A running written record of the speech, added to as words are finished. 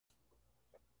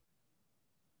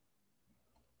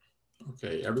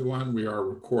Okay, everyone, we are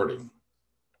recording.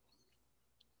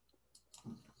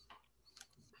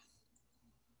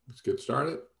 Let's get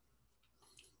started.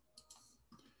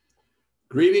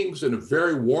 Greetings and a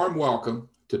very warm welcome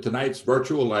to tonight's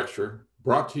virtual lecture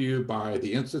brought to you by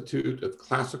the Institute of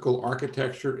Classical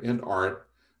Architecture and Art,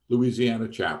 Louisiana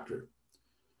Chapter.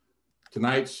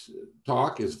 Tonight's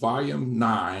talk is Volume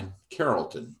 9,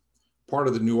 Carrollton, part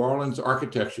of the New Orleans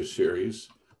Architecture Series,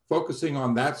 focusing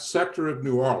on that sector of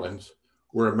New Orleans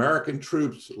where American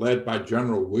troops led by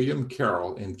General William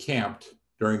Carroll encamped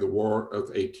during the War of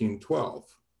 1812.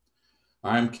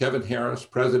 I'm Kevin Harris,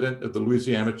 president of the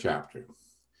Louisiana chapter.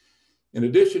 In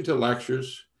addition to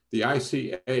lectures, the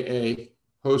ICAA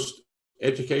hosts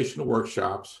educational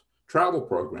workshops, travel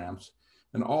programs,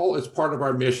 and all as part of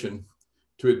our mission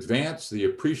to advance the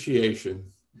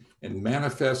appreciation and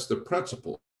manifest the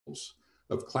principles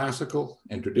of classical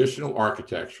and traditional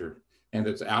architecture and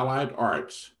its allied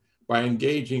arts by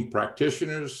engaging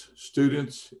practitioners,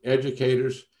 students,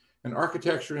 educators, and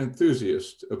architecture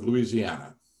enthusiasts of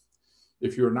Louisiana.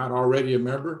 If you are not already a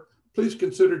member, please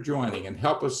consider joining and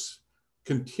help us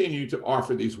continue to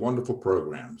offer these wonderful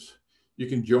programs. You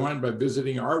can join by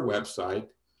visiting our website,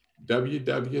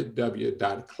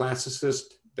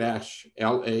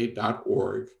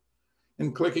 www.classicist-la.org,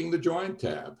 and clicking the Join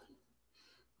tab.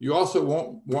 You also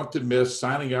won't want to miss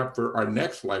signing up for our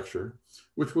next lecture,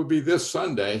 which will be this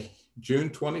Sunday, June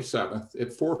 27th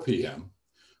at 4 p.m.,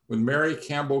 when Mary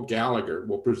Campbell Gallagher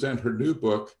will present her new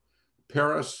book,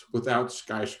 Paris Without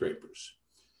Skyscrapers,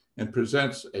 and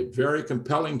presents a very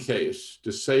compelling case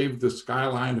to save the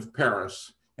skyline of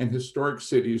Paris and historic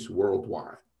cities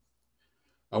worldwide.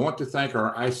 I want to thank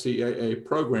our ICAA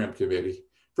program committee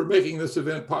for making this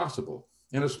event possible,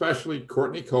 and especially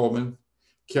Courtney Coleman,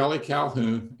 Kelly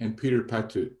Calhoun, and Peter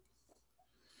Patout.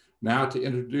 Now to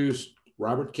introduce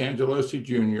Robert Cangelosi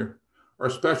Jr., our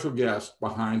special guest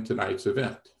behind tonight's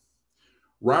event.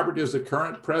 Robert is the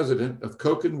current president of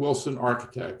Koch & Wilson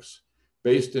Architects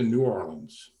based in New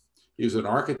Orleans. He's an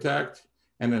architect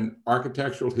and an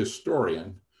architectural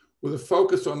historian with a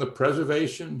focus on the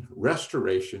preservation,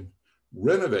 restoration,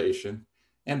 renovation,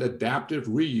 and adaptive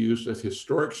reuse of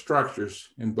historic structures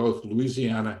in both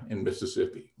Louisiana and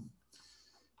Mississippi.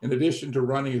 In addition to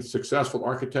running a successful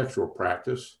architectural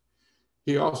practice,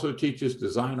 he also teaches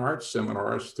design arts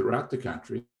seminars throughout the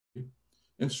country,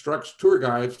 instructs tour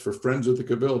guides for Friends of the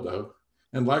Cabildo,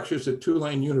 and lectures at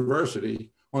Tulane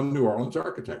University on New Orleans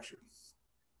architecture.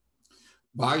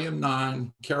 Volume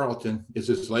 9, Carrollton, is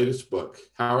his latest book.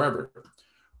 However,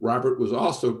 Robert was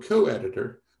also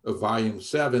co-editor of Volume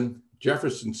 7,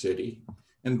 Jefferson City,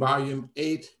 and Volume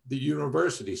 8, the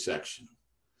University section.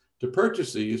 To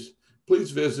purchase these,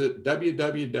 please visit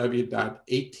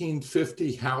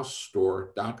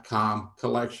www.1850housestore.com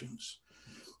collections.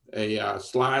 A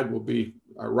slide will be,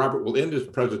 Robert will end his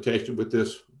presentation with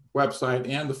this website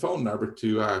and the phone number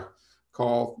to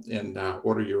call and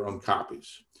order your own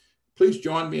copies. Please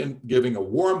join me in giving a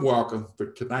warm welcome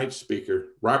for tonight's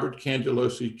speaker, Robert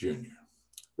Cangelosi Jr.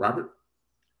 Robert?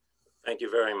 Thank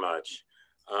you very much.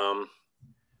 Some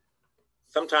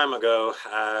time ago,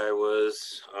 I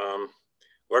was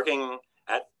working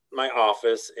at my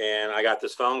office and I got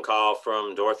this phone call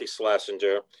from Dorothy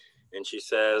Schlesinger, and she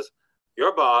says,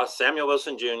 "Your boss, Samuel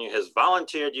Wilson Jr., has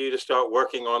volunteered you to start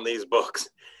working on these books."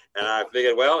 And I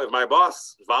figured, well, if my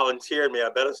boss volunteered me, I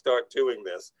better start doing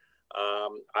this.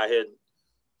 I had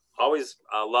always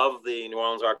loved the New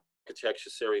Orleans Architecture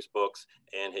Series books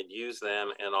and had used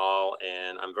them and all,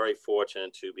 and I'm very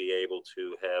fortunate to be able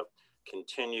to have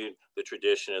continued the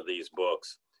tradition of these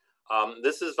books.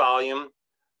 This is volume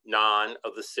 9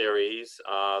 of the series.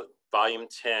 Volume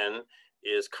 10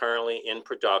 is currently in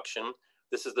production.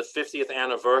 This is the 50th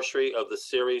anniversary of the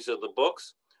series of the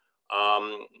books.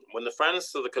 When the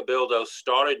Friends of the Cabildo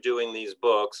started doing these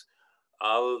books,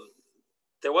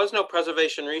 there was no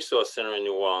Preservation Resource Center in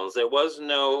New Orleans. There was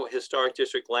no Historic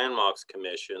District Landmarks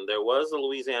Commission. There was the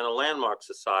Louisiana Landmark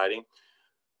Society,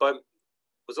 but it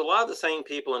was a lot of the same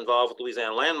people involved with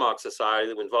Louisiana Landmark Society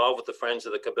that were involved with the Friends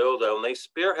of the Cabildo, and they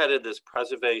spearheaded this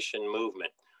preservation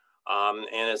movement.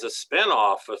 And as a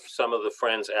spinoff of some of the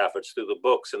Friends' efforts through the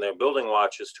books and their building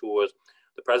watches tours,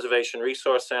 the Preservation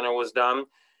Resource Center was done.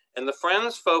 And the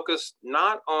Friends focused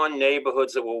not on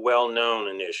neighborhoods that were well known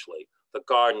initially, the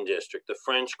Garden District, the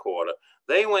French Quarter.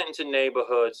 They went into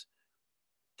neighborhoods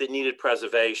that needed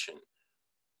preservation.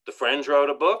 The Friends wrote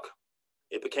a book.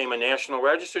 It became a National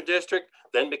Register district,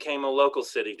 then became a local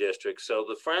city district. So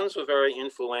the Friends were very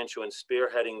influential in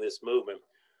spearheading this movement.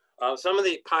 Some of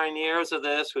the pioneers of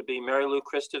this would be Mary Lou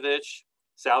Christovich,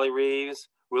 Sally Reeves,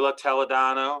 Rula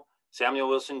Toledano, Samuel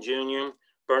Wilson Jr.,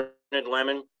 Bernard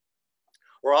Lemon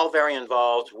were all very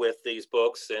involved with these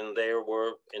books, and they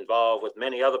were involved with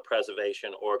many other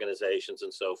preservation organizations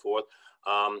and so forth.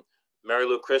 Mary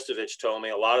Lou Christovich told me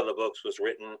a lot of the books was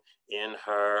written in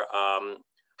her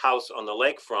house on the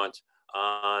lakefront,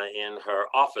 in her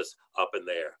office up in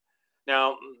there.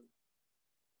 Now,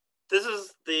 this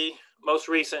is the most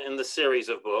recent in the series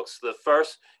of books. The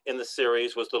first in the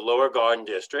series was the Lower Garden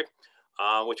District,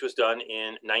 which was done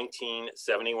in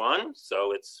 1971,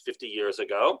 so it's 50 years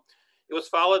ago. It was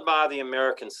followed by the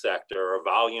American Sector, or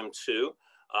Volume 2,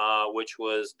 which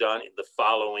was done the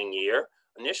following year.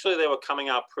 Initially, they were coming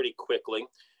out pretty quickly.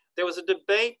 There was a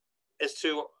debate as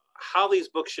to how these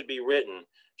books should be written.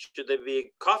 Should they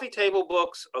be coffee table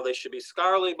books, or they should be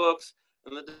scholarly books?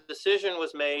 And the decision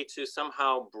was made to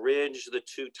somehow bridge the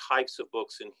two types of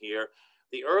books in here.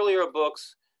 The earlier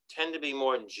books tend to be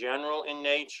more general in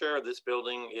nature. This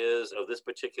building is of this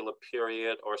particular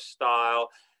period or style.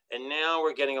 And now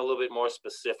we're getting a little bit more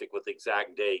specific with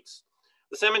exact dates.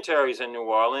 The cemeteries in New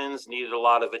Orleans needed a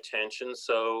lot of attention,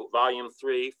 so Volume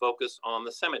 3 focused on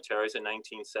the cemeteries in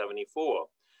 1974.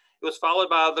 It was followed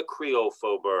by the Creole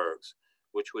Faubourgs,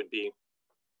 which would be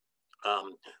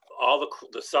all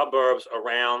the suburbs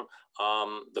around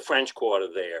the French Quarter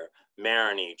there,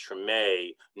 Marigny, Tremé,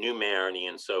 New Marigny,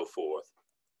 and so forth.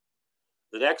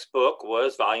 The next book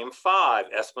was Volume 5,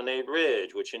 Esplanade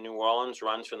Ridge, which in New Orleans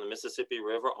runs from the Mississippi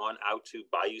River on out to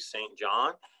Bayou St.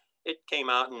 John. It came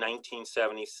out in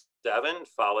 1977,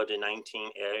 followed in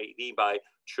 1980 by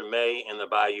Tremé and the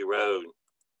Bayou Road.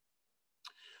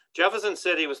 Jefferson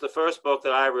City was the first book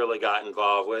that I really got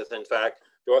involved with. In fact,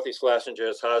 Dorothy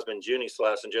Schlesinger's husband, Junie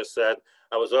Schlesinger, said,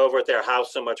 I was over at their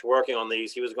house so much working on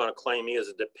these, he was going to claim me as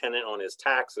a dependent on his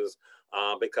taxes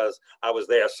because I was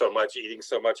there so much, eating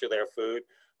so much of their food.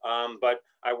 But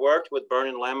I worked with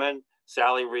Vernon Lemon,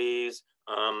 Sally Reeves,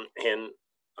 and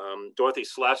Dorothy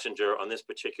Schlesinger on this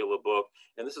particular book.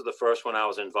 And this is the first one I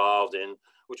was involved in,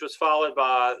 which was followed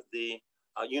by the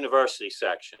University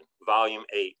section, Volume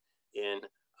 8 in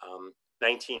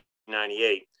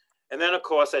 1998. And then, of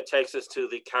course, that takes us to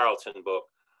the Carrollton book.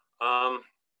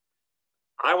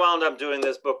 I wound up doing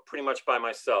this book pretty much by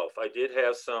myself. I did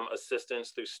have some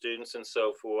assistance through students and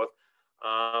so forth.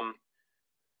 A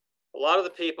lot of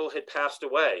the people had passed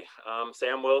away.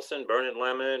 Sam Wilson, Vernon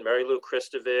Lemon, Mary Lou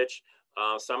Christovich,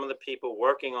 some of the people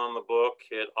working on the book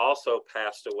had also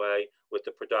passed away with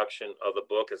the production of the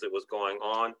book as it was going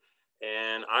on.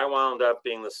 And I wound up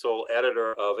being the sole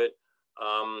editor of it.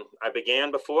 I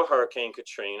began before Hurricane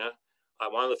Katrina.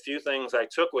 One of the few things I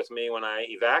took with me when I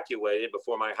evacuated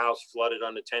before my house flooded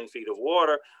under 10 feet of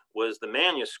water was the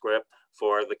manuscript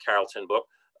for the Carrollton book.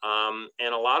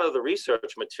 And a lot of the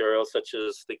research materials, such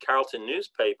as the Carrollton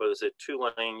newspapers at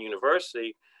Tulane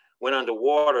University, went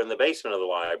underwater in the basement of the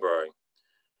library.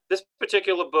 This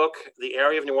particular book, the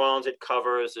area of New Orleans it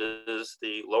covers is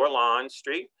the Lower Line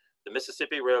Street, the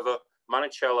Mississippi River,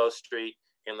 Monticello Street,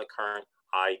 and the current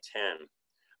I-10.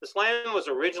 This land was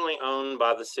originally owned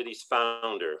by the city's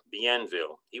founder,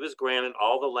 Bienville. He was granted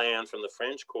all the land from the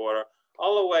French Quarter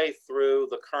all the way through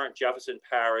the current Jefferson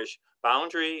Parish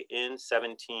boundary in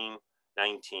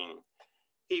 1719.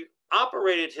 He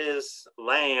operated his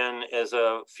land as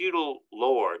a feudal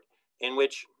lord in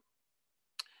which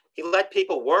he let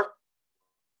people work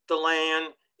the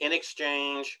land in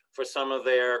exchange for some of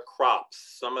their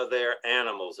crops, some of their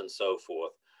animals, and so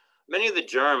forth. Many of the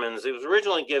Germans, it was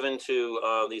originally given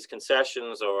to these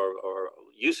concessions or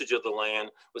usage of the land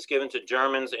was given to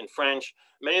Germans and French.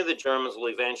 Many of the Germans will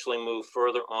eventually move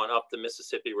further on up the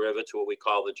Mississippi River to what we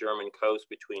call the German coast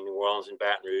between New Orleans and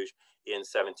Baton Rouge in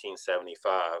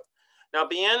 1775. Now,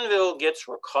 Bienville gets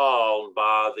recalled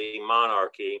by the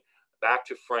monarchy back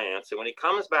to France. And when he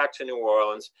comes back to New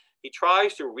Orleans, he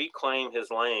tries to reclaim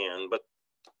his land, but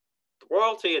the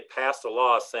royalty had passed a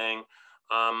law saying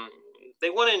they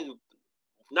wanted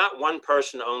not one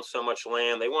person to own so much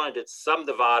land. They wanted it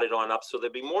subdivided on up so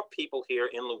there'd be more people here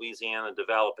in Louisiana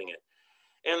developing it.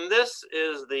 And this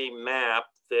is the map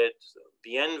that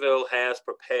Bienville has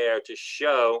prepared to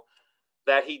show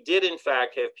that he did in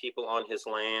fact have people on his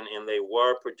land and they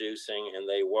were producing and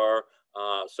they were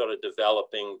sort of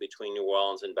developing between New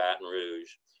Orleans and Baton Rouge.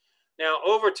 Now,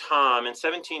 over time, in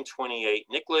 1728,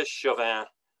 Nicholas Chauvin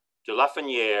de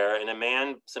Lafreniere and a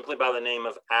man simply by the name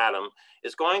of Adam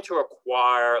is going to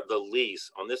acquire the lease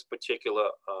on this particular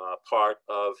part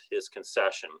of his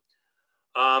concession.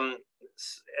 At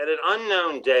an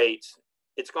unknown date,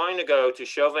 it's going to go to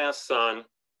Chauvin's son,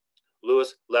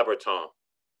 Louis Le Breton.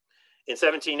 In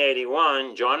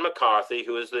 1781, John McCarthy,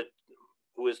 who is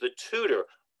the tutor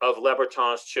of Le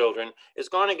Breton's children, is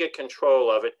going to get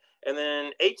control of it. And then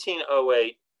in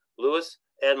 1808, Louis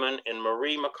Edmund and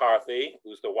Marie McCarthy,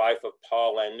 who's the wife of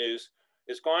Paul Lanús,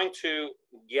 is going to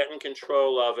get in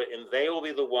control of it, and they will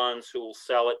be the ones who will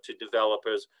sell it to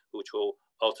developers, which will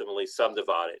ultimately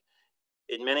subdivide it.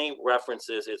 In many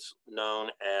references, it's known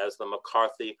as the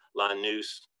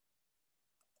McCarthy-Lanús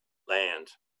land.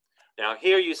 Now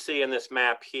here you see in this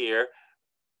map here,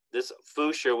 this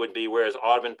Foucher would be where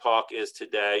Audubon Park is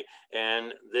today,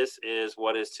 and this is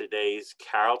what is today's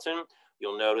Carrollton.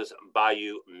 You'll notice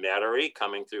Bayou Metairie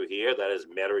coming through here. That is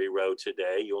Metairie Road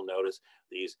today. You'll notice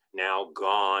these now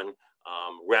gone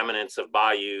remnants of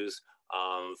bayous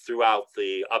throughout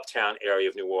the uptown area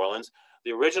of New Orleans.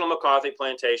 The original McCarthy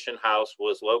Plantation House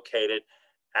was located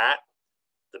at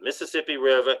the Mississippi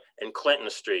River and Clinton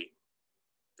Street.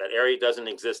 That area doesn't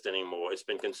exist anymore. It's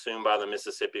been consumed by the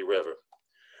Mississippi River.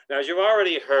 Now, as you've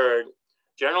already heard,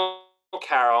 General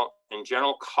Carroll and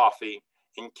General Coffee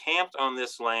encamped on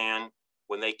this land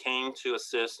when they came to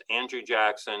assist Andrew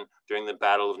Jackson during the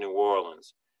Battle of New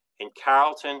Orleans. And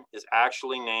Carrollton is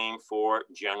actually named for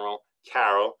General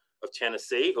Carroll of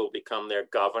Tennessee, who will become their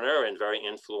governor and very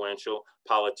influential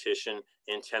politician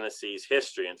in Tennessee's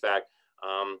history. In fact,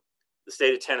 the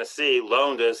state of Tennessee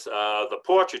loaned us the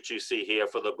portrait you see here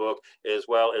for the book, as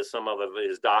well as some of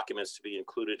his documents to be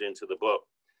included into the book.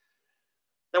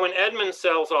 Now, when Edmund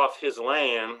sells off his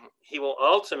land, he will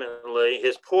ultimately,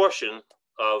 his portion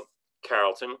of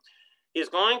Carrollton, is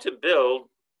going to build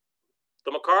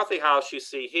the McCarthy House you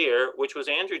see here, which was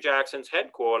Andrew Jackson's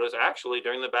headquarters actually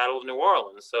during the Battle of New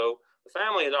Orleans. So the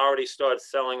family had already started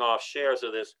selling off shares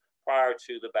of this prior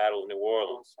to the Battle of New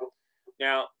Orleans.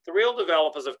 Now, the real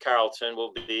developers of Carrollton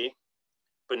will be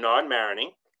Bernard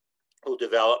Maroney, who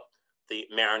developed the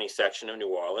Maroney section of New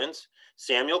Orleans,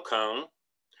 Samuel Cone,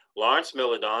 Lawrence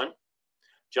Milledon,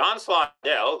 John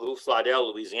Slidell, who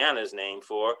Slidell, Louisiana is named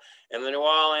for, and the New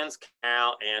Orleans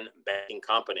Canal and Banking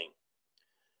Company.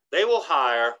 They will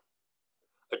hire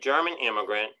a German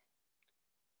immigrant,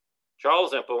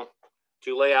 Charles Zimpel,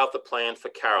 to lay out the plan for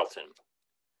Carrollton.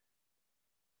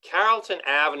 Carrollton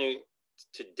Avenue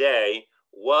today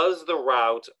was the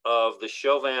route of the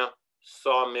Chauvin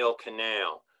Sawmill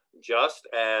Canal, just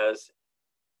as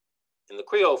in the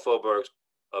Creole Faubourgs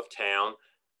of town,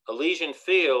 Elysian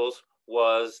Fields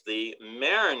was the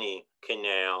Maroney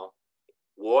Canal.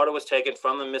 Water was taken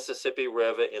from the Mississippi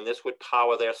River, and this would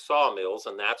power their sawmills,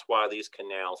 and that's why these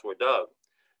canals were dug.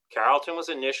 Carrollton was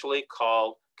initially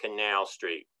called Canal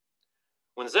Street.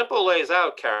 When Zimpel lays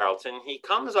out Carrollton, he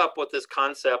comes up with this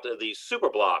concept of these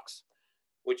super blocks,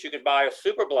 which you could buy. A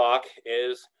super block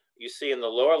is, you see in the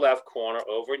lower left corner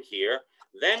over here.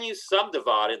 Then you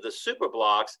subdivided the super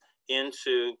blocks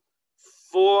into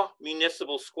 4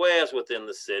 municipal squares within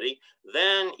the city.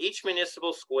 Then each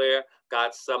municipal square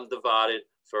got subdivided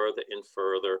further and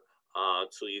further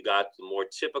till you got the more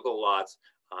typical lots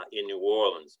in New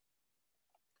Orleans.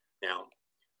 Now,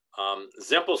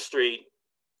 Zimpel Street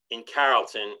in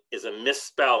Carrollton is a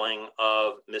misspelling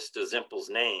of Mr. Zimpel's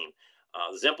name.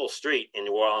 Zimpel Street in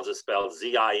New Orleans is spelled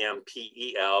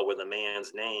Z-I-M-P-E-L, where the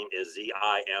man's name is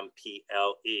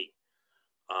Z-I-M-P-L-E.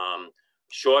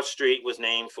 Short Street was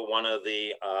named for one of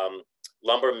the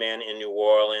lumbermen in New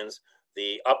Orleans.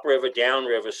 The upriver,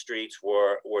 downriver streets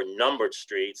were numbered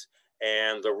streets,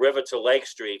 and the river to lake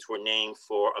streets were named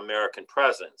for American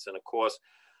presidents. And of course,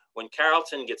 when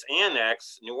Carrollton gets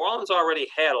annexed, New Orleans already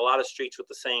had a lot of streets with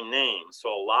the same name. So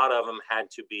a lot of them had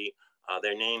to be,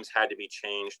 their names had to be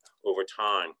changed over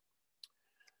time.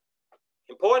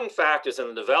 Important factors in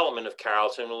the development of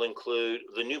Carrollton will include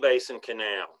the New Basin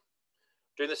Canal.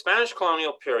 During the Spanish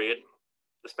colonial period,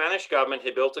 the Spanish government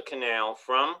had built a canal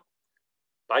from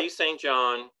Bayou St.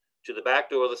 John to the back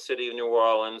door of the city of New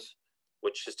Orleans,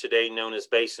 which is today known as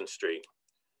Basin Street.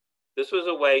 This was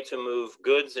a way to move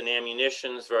goods and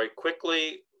ammunitions very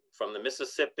quickly from the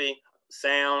Mississippi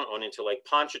Sound on into Lake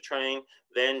Pontchartrain,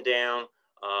 then down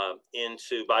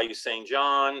into Bayou St.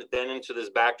 John, then into this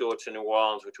back door to New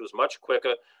Orleans, which was much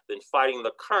quicker than fighting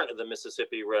the current of the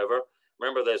Mississippi River.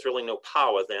 Remember, there's really no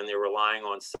power then. They're relying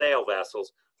on sail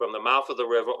vessels from the mouth of the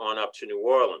river on up to New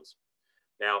Orleans.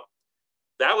 Now,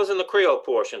 that was in the Creole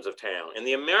portions of town. In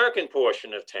the American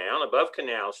portion of town, above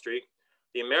Canal Street,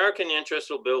 the American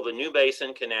interest will build the New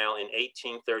Basin Canal in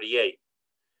 1838.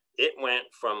 It went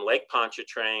from Lake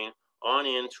Pontchartrain on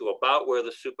into about where the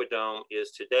Superdome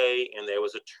is today, and there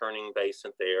was a turning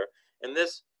basin there. And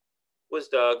this was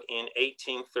dug in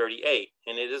 1838.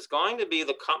 And it is going to be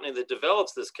the company that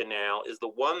develops this canal is the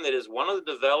one that is one of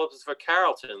the developers for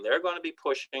Carrollton. They're going to be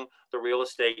pushing the real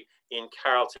estate in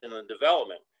Carrollton and the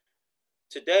development.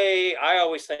 Today, I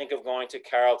always think of going to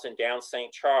Carrollton down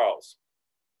St. Charles.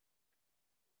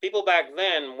 people back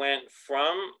then went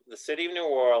from the city of New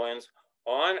Orleans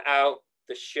on out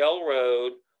the Shell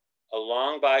Road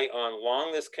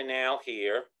along this canal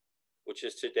here, which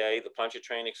is today the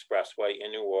Pontchartrain Expressway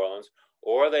in New Orleans,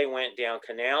 or they went down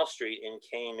Canal Street and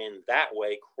came in that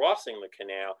way, crossing the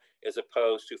canal, as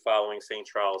opposed to following St.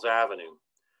 Charles Avenue.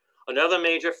 Another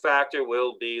major factor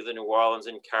will be the New Orleans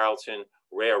and Carrollton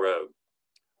Railroad.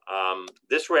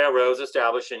 This railroad was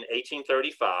established in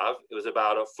 1835. It was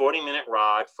about a 40-minute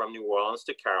ride from New Orleans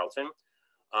to Carrollton.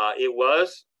 It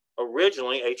was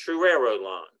originally a true railroad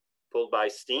line, pulled by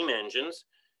steam engines.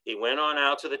 It went on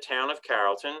out to the town of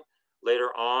Carrollton.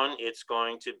 Later on, it's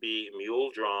going to be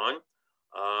mule-drawn.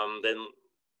 Then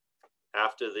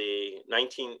after the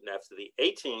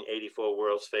 1884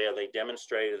 World's Fair, they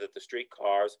demonstrated that the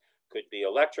streetcars could be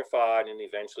electrified, and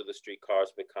eventually the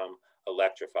streetcars become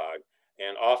electrified.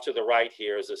 And off to the right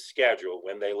here is a schedule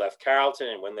when they left Carrollton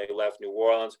and when they left New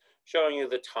Orleans, showing you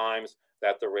the times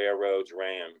that the railroads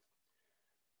ran.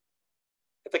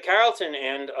 At the Carrollton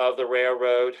end of the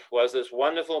railroad was this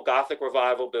wonderful Gothic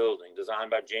Revival building designed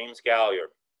by James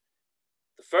Gallier.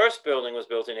 The first building was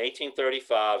built in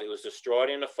 1835. It was destroyed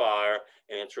in a fire,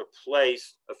 and it's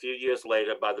replaced a few years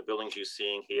later by the buildings you're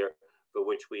seeing here, for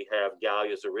which we have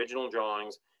Gallier's original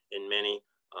drawings and many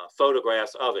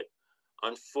photographs of it.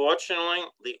 Unfortunately,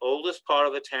 the oldest part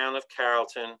of the town of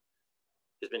Carrollton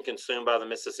has been consumed by the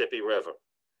Mississippi River.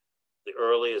 The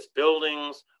earliest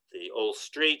buildings, the old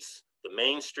streets, the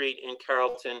main street in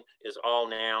Carrollton is all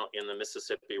now in the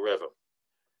Mississippi River.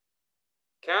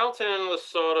 Carrollton was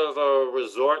sort of a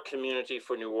resort community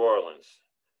for New Orleans.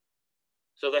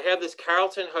 So they had this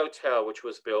Carrollton Hotel, which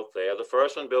was built there. The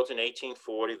first one built in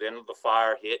 1840, then the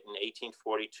fire hit in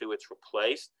 1842, it's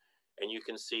replaced. And you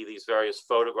can see these various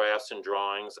photographs and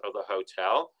drawings of the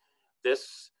hotel.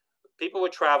 People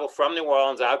would travel from New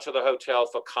Orleans out to the hotel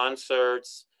for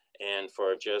concerts and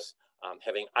for just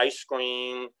having ice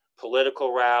cream,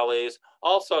 political rallies,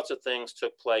 all sorts of things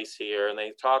took place here. And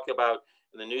they talk about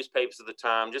in the newspapers at the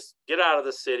time, just get out of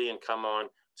the city and come on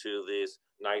to this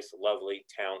nice, lovely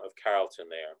town of Carrollton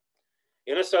there.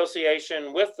 In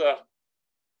association with the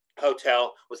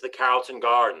hotel was the Carrollton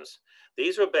Gardens.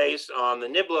 These were based on the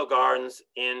Niblo Gardens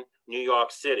in New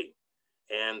York City.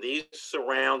 And these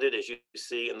surrounded, as you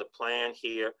see in the plan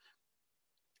here,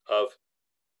 of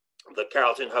the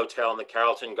Carrollton Hotel and the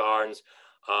Carrollton Gardens.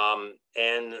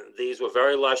 And these were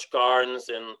very lush gardens,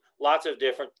 and lots of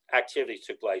different activities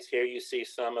took place. Here you see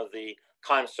some of the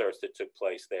concerts that took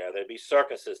place there. There'd be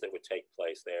circuses that would take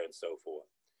place there and so forth.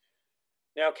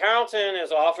 Now, Carrollton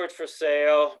is offered for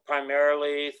sale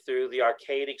primarily through the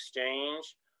Arcade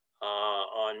Exchange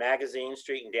on Magazine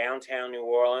Street in downtown New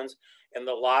Orleans, and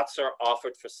the lots are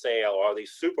offered for sale, or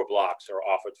these super blocks are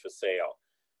offered for sale.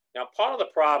 Now, part of the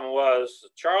problem was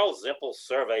Charles Zimpel's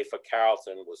survey for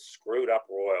Carrollton was screwed up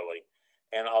royally,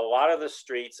 and a lot of the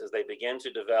streets, as they begin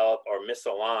to develop, are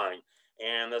misaligned,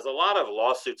 and there's a lot of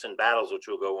lawsuits and battles which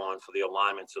will go on for the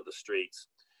alignments of the streets.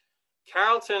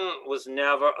 Carrollton was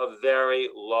never a very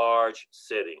large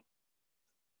city.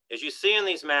 As you see in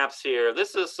these maps here,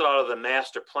 this is sort of the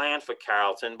master plan for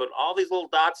Carrollton, but all these little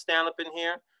dots down up in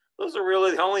here, those are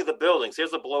really only the buildings.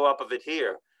 Here's a blow up of it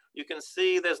here. You can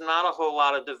see there's not a whole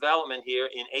lot of development here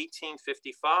in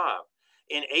 1855.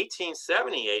 In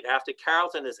 1878, after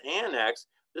Carrollton is annexed,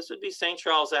 this would be St.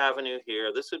 Charles Avenue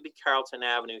here. This would be Carrollton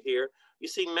Avenue here. You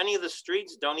see many of the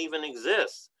streets don't even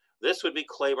exist. This would be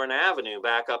Claiborne Avenue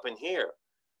back up in here.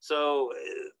 So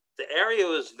the area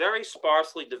was very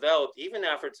sparsely developed even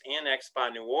after it's annexed by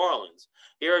New Orleans.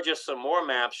 Here are just some more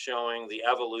maps showing the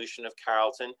evolution of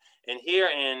Carrollton. And here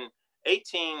in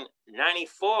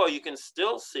 1894, you can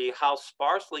still see how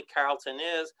sparsely Carrollton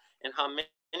is and how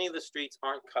many of the streets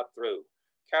aren't cut through.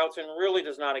 Carrollton really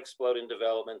does not explode in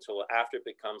development until after it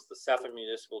becomes the 7th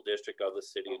municipal district of the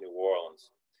city of New Orleans.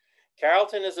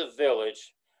 Carrollton is a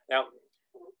village. Now,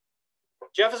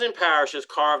 Jefferson Parish is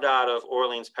carved out of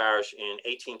Orleans Parish in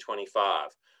 1825.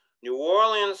 New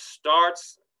Orleans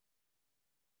starts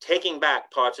taking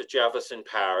back parts of Jefferson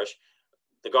Parish.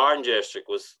 The Garden District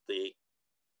was the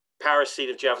parish seat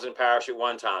of Jefferson Parish at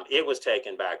one time. It was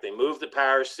taken back. They moved the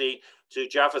parish seat to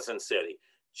Jefferson City.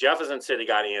 Jefferson City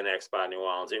got annexed by New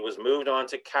Orleans. It was moved on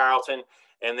to Carrollton,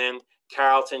 and then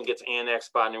Carrollton gets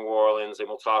annexed by New Orleans, and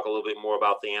we'll talk a little bit more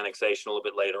about the annexation a little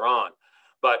bit later on.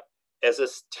 But as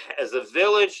a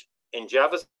village in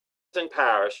Jefferson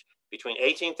Parish, between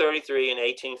 1833 and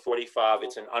 1845,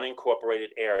 it's an unincorporated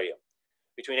area.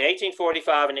 Between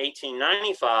 1845 and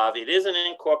 1895, it is an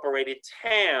incorporated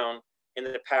town in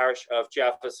the parish of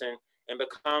Jefferson, and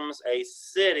becomes a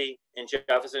city in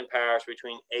Jefferson Parish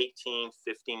between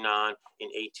 1859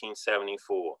 and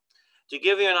 1874. To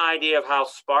give you an idea of how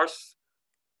sparse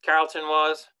Carrollton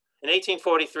was, in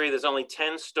 1843, there's only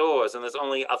 10 stores and there's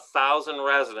only 1,000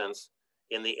 residents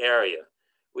in the area.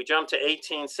 We jump to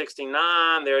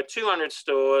 1869, there are 200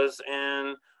 stores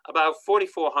and about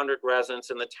 4,400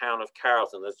 residents in the town of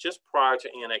Carrollton. That's just prior to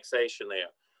annexation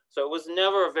there. So it was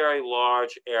never a very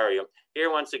large area. Here,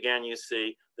 once again, you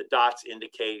see the dots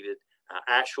indicated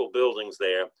actual buildings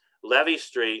there. Levee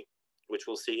Street, which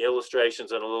we'll see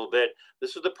illustrations in a little bit,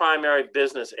 this was the primary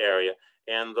business area,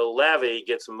 and the levee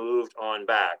gets moved on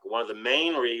back. One of the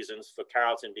main reasons for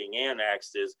Carrollton being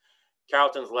annexed is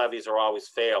Carrollton's levees are always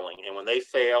failing, and when they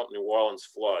fail, New Orleans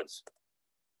floods.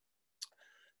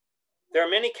 There are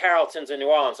many Carrolltons in New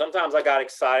Orleans. Sometimes I got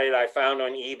excited. I found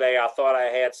on eBay, I thought I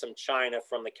had some china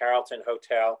from the Carrollton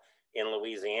Hotel in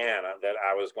Louisiana that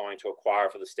I was going to acquire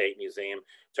for the State Museum.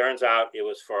 Turns out it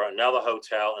was for another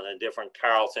hotel in a different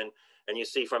Carrollton. And you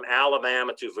see from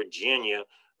Alabama to Virginia,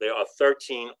 there are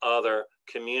 13 other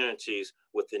communities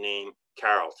with the name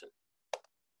Carrollton.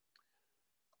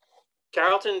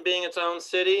 Carrollton, being its own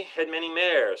city, had many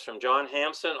mayors, from John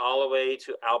Hampson all the way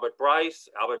to Albert Bryce.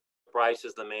 Albert Bryce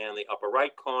is the man in the upper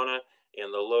right corner.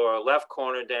 In the lower left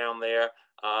corner down there,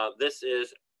 this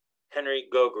is Henry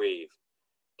Gogrieve.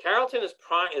 Carrollton is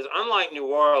unlike New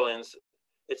Orleans.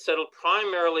 It's settled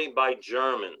primarily by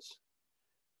Germans.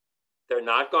 They're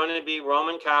not going to be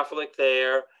Roman Catholic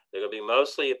there. They're going to be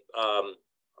mostly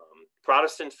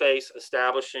Protestant faith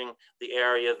establishing the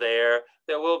area there.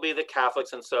 There will be the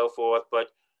Catholics and so forth, but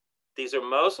these are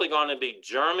mostly going to be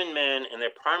German men, and they're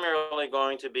primarily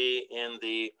going to be in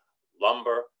the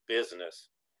lumber business.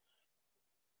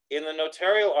 In the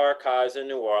notarial archives in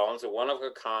New Orleans, a one of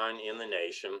a kind in the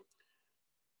nation,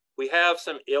 we have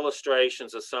some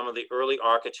illustrations of some of the early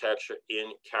architecture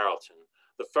in Carrollton.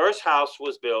 The first house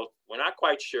was built, we're not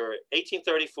quite sure,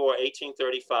 1834,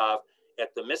 1835, at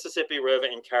the Mississippi River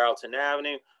in Carrollton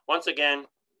Avenue. Once again,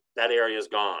 that area is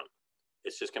gone.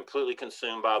 It's just completely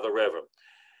consumed by the river.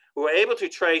 We were able to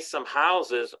trace some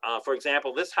houses. For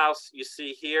example, this house you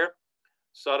see here,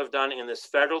 sort of done in this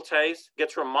federal taste,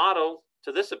 gets remodeled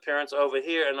to this appearance over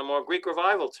here in a more Greek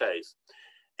Revival taste.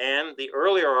 And the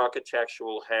earlier architecture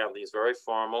will have these very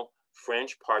formal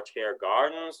French parterre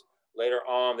gardens. Later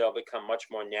on, they'll become much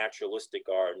more naturalistic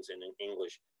gardens in an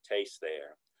English taste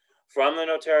there. From the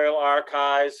notarial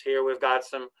archives, here we've got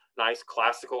some nice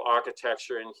classical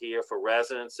architecture in here for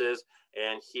residences.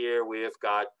 And here we've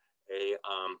got a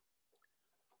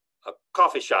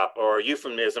coffee shop, or a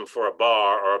euphemism for a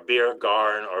bar or a beer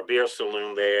garden or a beer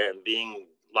saloon there. And being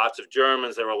lots of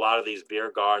Germans, there were a lot of these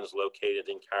beer gardens located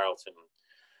in Carrollton.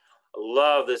 I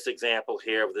love this example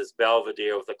here of this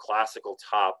Belvedere with the classical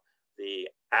top, the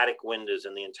attic windows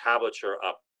and the entablature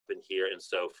up in here and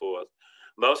so forth.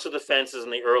 Most of the fences in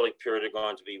the early period are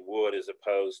going to be wood as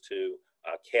opposed to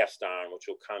cast iron, which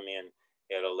will come in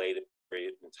at a later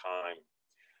period in time.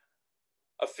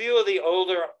 A few of the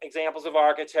older examples of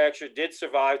architecture did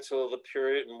survive till the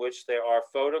period in which there are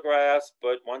photographs,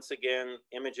 but once again,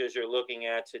 images you're looking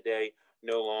at today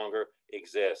no longer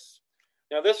exist.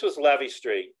 Now, this was Levee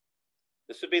Street.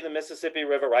 This would be the Mississippi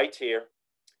River right here.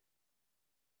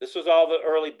 This was all the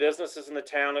early businesses in the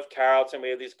town of Carrollton. We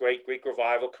have these great Greek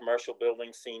Revival commercial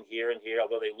buildings seen here and here,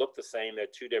 although they look the same, they're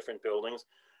two different buildings.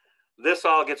 This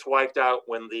all gets wiped out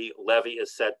when the levee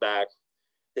is set back.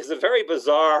 There's a very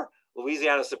bizarre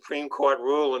Louisiana Supreme Court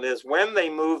rule, and is when they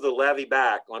move the levee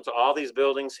back onto all these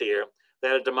buildings here, they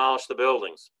had to demolish the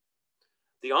buildings.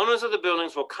 The owners of the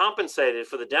buildings were compensated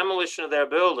for the demolition of their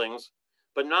buildings,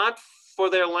 but not for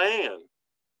their land.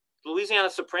 The Louisiana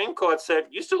Supreme Court said,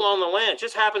 you still own the land. It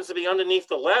just happens to be underneath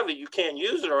the levee. You can't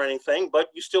use it or anything, but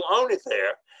you still own it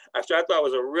there. Actually, I thought it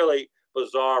was a really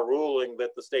bizarre ruling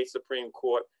that the state Supreme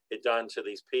Court had done to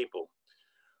these people.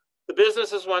 The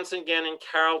businesses, once again, in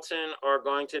Carrollton are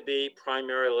going to be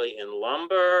primarily in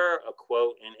lumber. A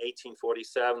quote in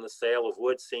 1847, the sale of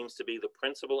wood seems to be the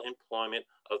principal employment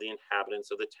of the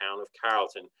inhabitants of the town of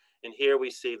Carrollton. And here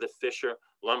we see the Fisher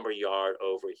Lumber Yard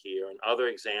over here and other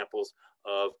examples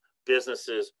of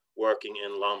businesses working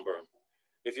in lumber.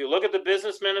 If you look at the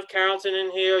businessmen of Carrollton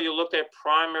in here, you look at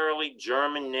primarily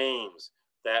German names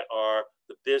that are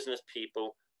the business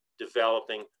people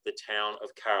developing the town of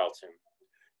Carrollton.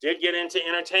 Did get into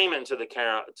entertainment to the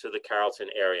Carrollton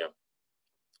area.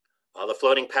 The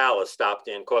Floating Palace stopped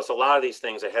in. Of course, a lot of these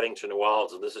things are heading to New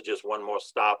Orleans, and this is just one more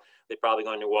stop. They probably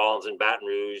go to New Orleans and Baton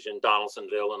Rouge and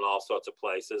Donaldsonville and all sorts of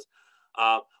places.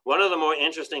 One of the more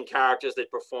interesting characters that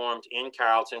performed in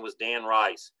Carrollton was Dan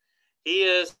Rice. He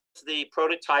is the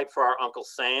prototype for our Uncle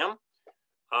Sam.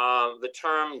 the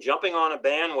term jumping on a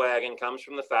bandwagon comes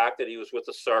from the fact that he was with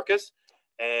the circus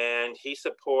and he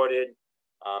supported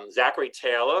Zachary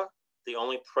Taylor, the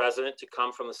only president to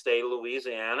come from the state of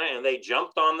Louisiana, and they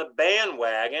jumped on the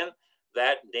bandwagon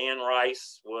that Dan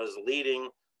Rice was leading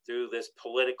through this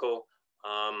political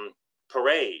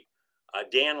parade.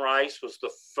 Dan Rice was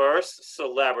the first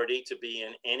celebrity to be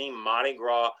in any Mardi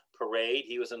Gras parade.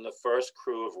 He was in the first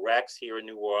crew of Rex here in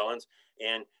New Orleans,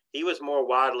 and he was more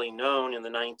widely known in the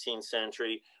 19th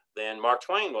century than Mark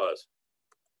Twain was.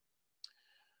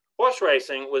 Horse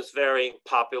racing was very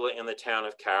popular in the town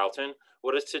of Carrollton.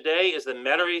 What is today is the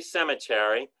Cemeteries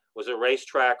Cemetery was a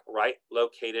racetrack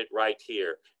located right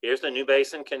here. Here's the New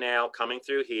Basin Canal coming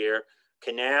through here.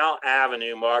 Canal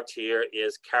Avenue marked here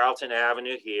is Carrollton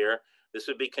Avenue here. This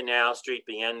would be Canal Street,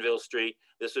 Bienville Street.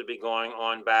 This would be going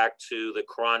on back to the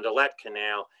Carondelet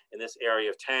Canal in this area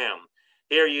of town.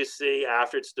 Here you see,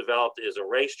 after it's developed, is a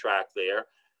racetrack there.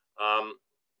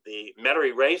 The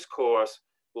Metairie Race Course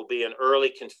will be an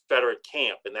early Confederate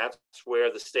camp, and that's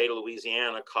where the state of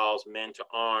Louisiana calls men to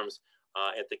arms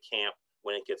at the camp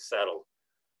when it gets settled.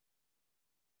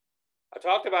 I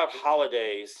talked about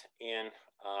holidays and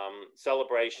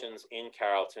celebrations in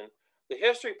Carrollton. The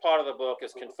history part of the book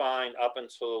is confined up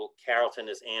until Carrollton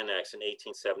is annexed in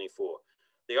 1874.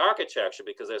 The architecture,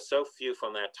 because there's so few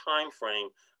from that time frame,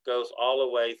 goes all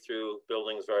the way through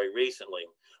buildings very recently.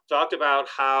 Talked about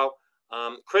how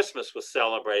Christmas was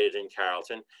celebrated in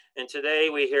Carrollton, and today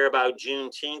we hear about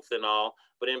Juneteenth and all,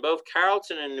 but in both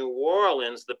Carrollton and New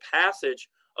Orleans, the passage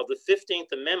of the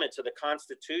 15th Amendment to the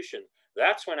Constitution,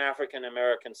 that's when African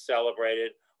Americans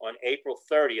celebrated on April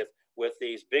 30th with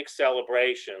these big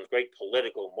celebrations, great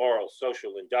political, moral,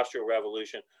 social, industrial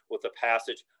revolution with the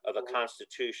passage of the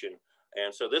Constitution.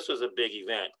 And so this was a big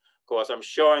event. Of course, I'm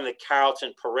showing the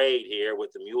Carrollton Parade here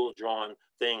with the mule-drawn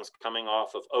things coming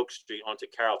off of Oak Street onto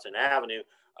Carrollton Avenue.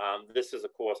 This is,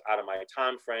 of course, out of my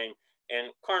time frame.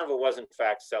 And Carnival was, in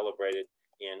fact, celebrated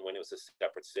when it was a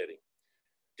separate city.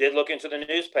 Did look into the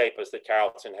newspapers that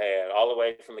Carrollton had, all the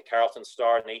way from the Carrollton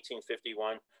Star in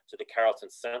 1851 to the Carrollton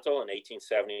Sentinel in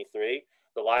 1873.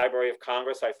 The Library of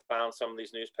Congress, I found some of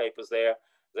these newspapers there.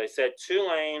 As I said,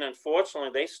 Tulane, unfortunately,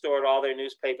 they stored all their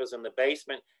newspapers in the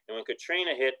basement. And when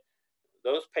Katrina hit,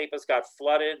 those papers got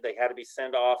flooded. They had to be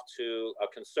sent off to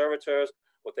conservators.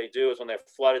 What they do is when they're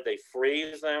flooded, they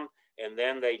freeze them, and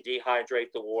then they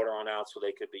dehydrate the water on out so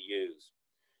they could be used.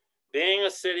 Being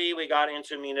a city, we got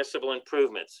into municipal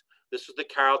improvements. This was the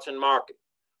Carrollton Market.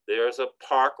 There's a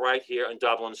park right here on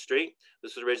Dublin Street.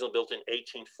 This was originally built in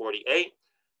 1848.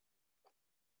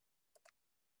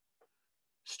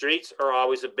 Streets are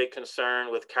always a big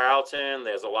concern with Carrollton.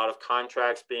 There's a lot of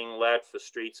contracts being let for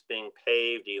streets being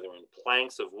paved, either in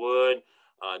planks of wood,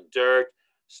 dirt.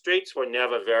 Streets were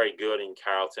never very good in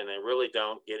Carrollton and really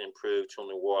don't get improved till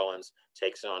New Orleans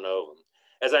takes on over.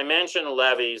 As I mentioned,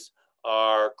 levees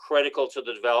are critical to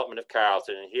the development of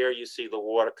Carrollton. And here you see the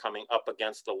water coming up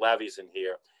against the levees in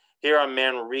here. Here are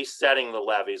men resetting the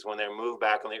levees when they're moved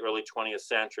back in the early 20th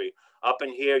century. Up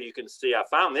in here, you can see, I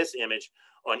found this image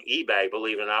on eBay,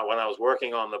 believe it or not, when I was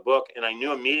working on the book. And I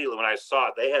knew immediately when I saw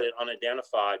it, they had it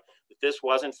unidentified, that this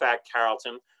was in fact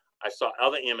Carrollton. I saw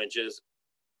other images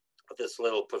of this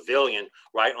little pavilion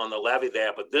right on the levee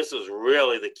there, but this is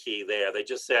really the key there. They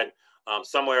just said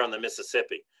somewhere on the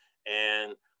Mississippi.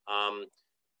 And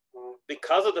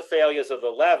because of the failures of the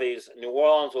levees, New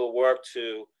Orleans will work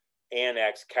to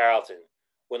annex Carrollton.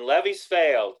 When levees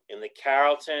failed in the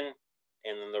Carrollton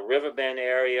and in the Riverbend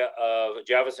area of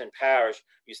Jefferson Parish,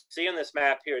 you see on this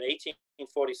map here in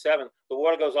 1847, the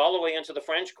water goes all the way into the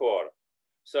French Quarter.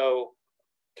 So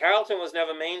Carrollton was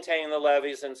never maintaining the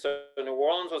levees, and so New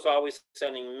Orleans was always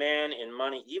sending men and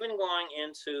money, even going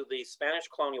into the Spanish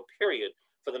colonial period,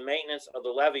 for the maintenance of the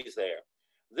levees there.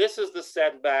 This is the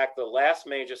setback, the last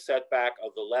major setback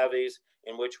of the levees,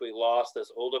 in which we lost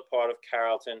this older part of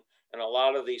Carrollton, and a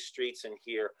lot of these streets in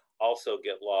here also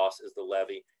get lost as the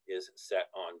levee is set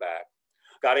on back.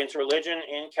 Got into religion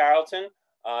in Carrollton.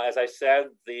 As I said,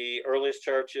 the earliest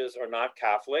churches are not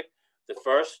Catholic. The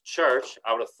first church,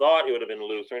 I would have thought it would have been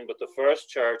Lutheran, but the first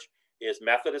church is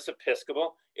Methodist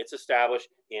Episcopal. It's established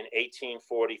in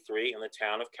 1843 in the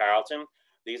town of Carrollton.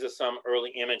 These are some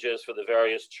early images for the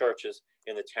various churches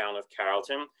in the town of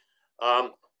Carrollton.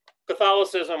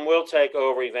 Catholicism will take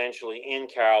over eventually in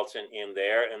Carrollton in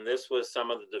there, and this was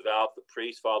some of the developed, the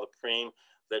priest, Father Preem,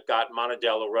 that got Monte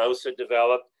della Rosa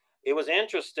developed. It was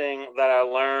interesting that I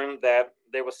learned that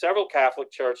there were several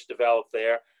Catholic churches developed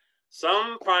there,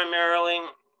 some primarily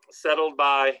settled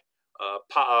by,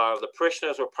 the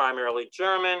parishioners were primarily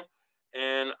German,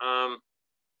 and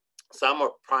some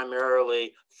were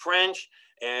primarily French,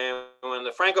 And when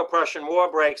the Franco-Prussian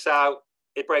War breaks out,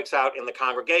 it breaks out in the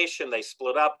congregation. They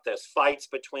split up. There's fights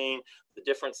between the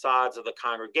different sides of the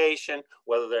congregation,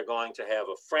 whether they're going to have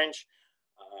a French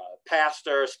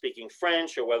pastor speaking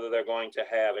French or whether they're going to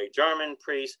have a German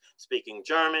priest speaking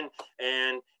German.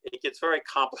 And it gets very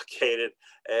complicated,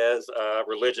 as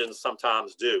religions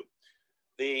sometimes do.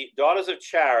 The Daughters of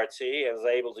Charity, I was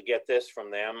able to get this from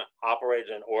them,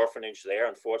 operated an orphanage there.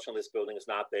 Unfortunately, this building is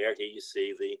not there. Here you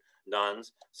see the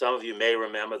nuns. Some of you may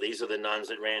remember these are the nuns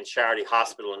that ran Charity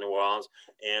Hospital in New Orleans,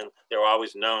 and they were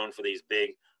always known for these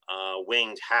big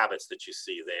winged habits that you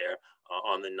see there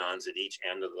on the nuns at each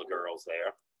end of the girls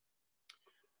there.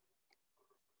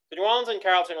 The New Orleans and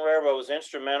Carrollton Railroad was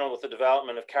instrumental with the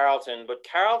development of Carrollton, but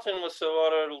Carrollton was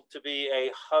sort of to be a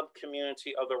hub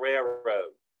community of the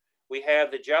railroad. We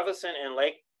had the Jefferson and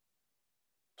Lake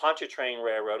Pontchartrain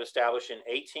Railroad established in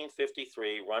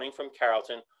 1853, running from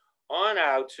Carrollton on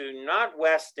out to not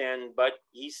West End, but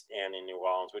East End in New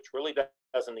Orleans, which really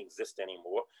doesn't exist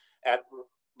anymore. At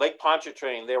Lake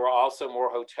Pontchartrain, there were also more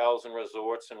hotels and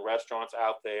resorts and restaurants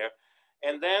out there.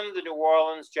 And then the New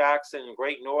Orleans, Jackson,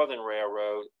 Great Northern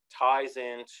Railroad ties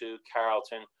into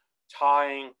Carrollton,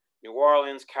 tying New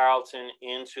Orleans, Carrollton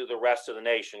into the rest of the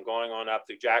nation, going on up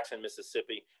through Jackson,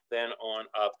 Mississippi, then on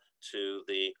up to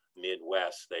the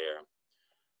Midwest there.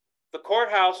 The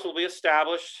courthouse will be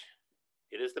established.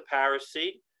 It is the parish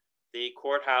seat. The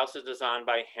courthouse is designed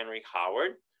by Henry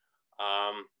Howard.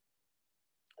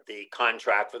 The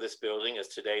contract for this building is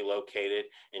today located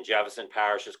in Jefferson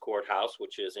Parish's courthouse,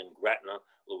 which is in Gretna,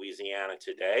 Louisiana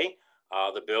today.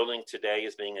 The building today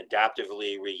is being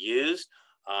adaptively reused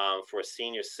for a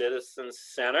senior citizens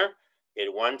center.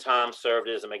 It one time served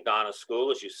as a McDonough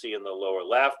school, as you see in the lower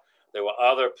left. There were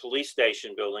other police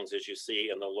station buildings, as you see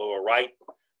in the lower right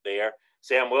there.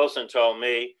 Sam Wilson told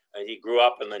me, and he grew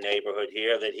up in the neighborhood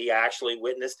here, that he actually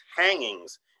witnessed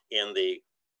hangings in the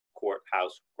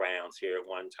courthouse grounds here at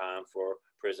one time for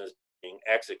prisoners being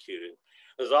executed.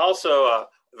 There's also a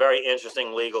very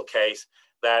interesting legal case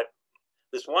that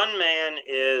this one man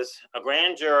is, a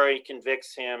grand jury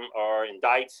convicts him or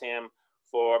indicts him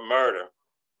for murder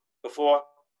before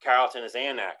Carrollton is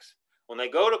annexed. When they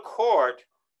go to court,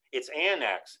 it's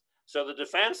annexed. So the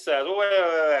defense says, oh,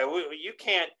 wait, you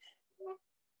can't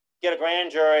get a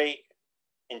grand jury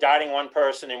indicting one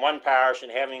person in one parish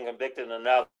and having convicted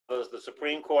another. The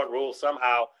Supreme Court ruled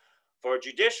somehow, for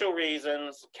judicial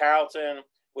reasons, Carrollton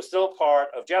was still part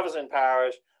of Jefferson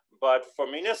Parish, but for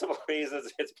municipal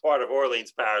reasons, it's part of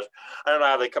Orleans Parish. I don't know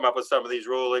how they come up with some of these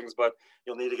rulings, but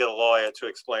you'll need to get a lawyer to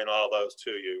explain all those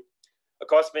to you. Of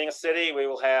course, being a city, we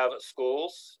will have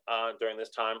schools during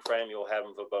this time frame. You'll have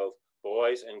them for both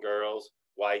boys and girls,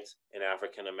 whites and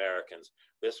African Americans.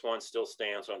 This one still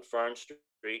stands on Fern Street,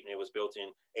 and it was built in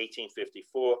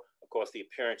 1854. Of course, the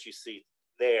appearance you see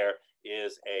there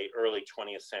is a early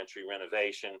 20th century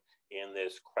renovation in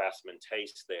this craftsman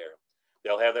taste there.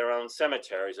 They'll have their own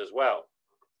cemeteries as well.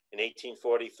 In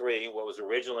 1843, what was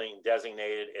originally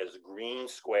designated as Green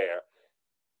Square,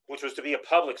 which was to be a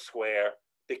public square,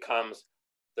 becomes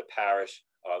the parish,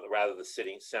 rather the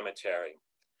city cemetery.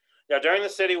 Now, during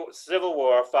the Civil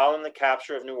War, following the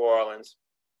capture of New Orleans,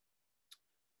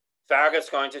 Farragut's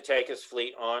going to take his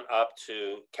fleet on up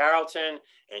to Carrollton,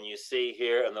 and you see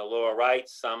here in the lower right,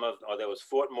 there was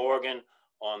Fort Morgan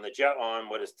on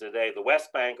what is today the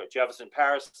West Bank or Jefferson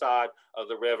Parish side of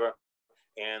the river,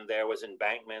 and there was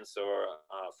embankments or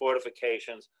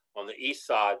fortifications on the east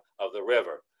side of the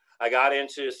river. I got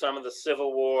into some of the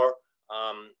Civil War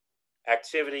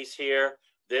activities here.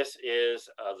 This is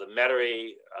the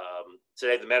Metairie,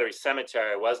 today the Metairie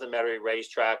Cemetery was the Metairie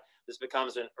racetrack. This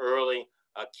becomes an early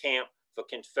camp for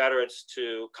Confederates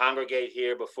to congregate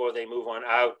here before they move on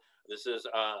out. This is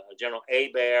General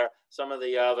Hebert, some of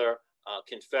the other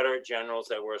Confederate generals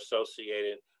that were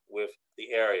associated with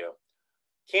the area.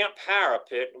 Camp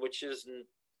Parapet, which is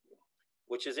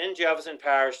in Jefferson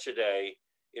Parish today,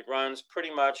 it runs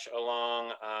pretty much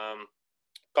along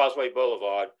Causeway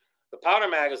Boulevard. The Powder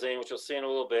Magazine, which you'll see in a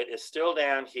little bit, is still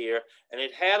down here, and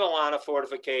it had a lot of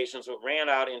fortifications that ran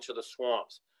out into the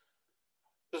swamps.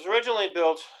 It was originally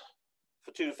built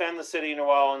to defend the city of New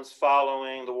Orleans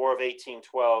following the War of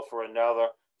 1812 for another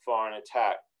foreign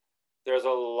attack. There's a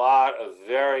lot of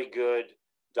very good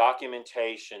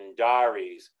documentation,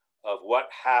 diaries of what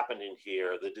happened in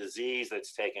here, the disease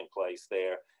that's taken place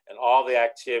there, and all the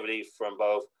activity from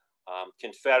both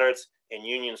Confederates and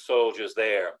Union soldiers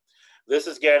there. This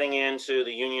is getting into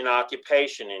the Union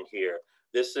occupation in here.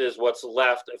 This is what's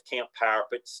left of Camp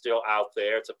Parapet still out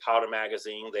there. It's a Powder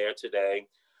Magazine there today.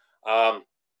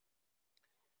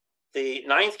 The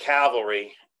 9th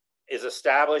Cavalry is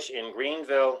established in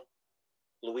Greenville,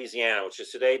 Louisiana, which is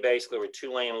today basically where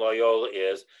Tulane Loyola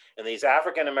is. And these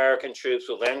African-American troops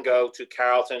will then go to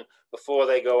Carrollton before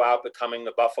they go out becoming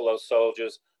the Buffalo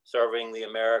Soldiers serving the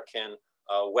American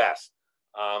West.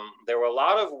 There were a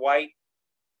lot of white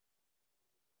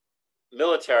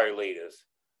military leaders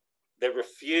that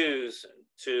refused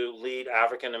to lead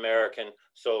African-American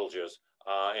soldiers,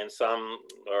 and some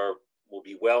will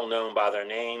be well known by their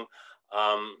name.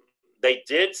 They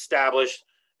did establish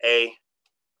a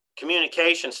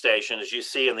communication station, as you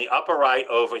see in the upper right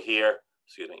over here,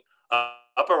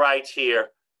 upper right here,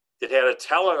 that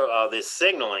had this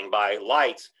signaling by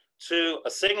lights to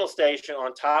a signal station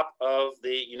on top of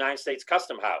the United States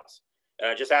Custom House. And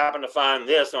I just happened to find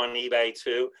this on eBay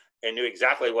too, and knew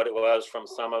exactly what it was from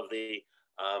some of the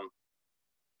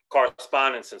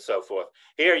correspondence and so forth.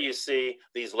 Here you see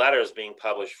these letters being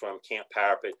published from Camp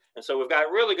Parapet. And so we've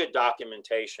got really good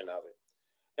documentation of it.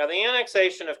 Now, the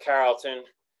annexation of Carrollton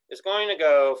is going to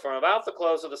go from about the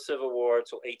close of the Civil War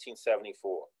till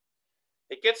 1874.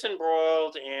 It gets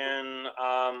embroiled in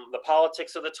the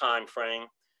politics of the time frame.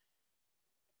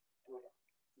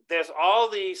 There's all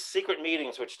these secret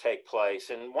meetings which take place.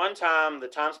 And one time, the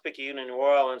Times-Picayune in New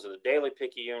Orleans, or the Daily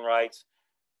Picayune, writes,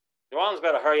 New Orleans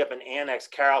better hurry up and annex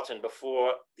Carrollton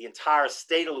before the entire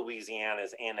state of Louisiana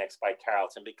is annexed by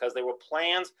Carrollton, because there were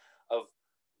plans of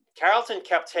Carrollton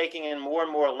kept taking in more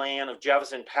and more land of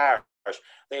Jefferson Parish.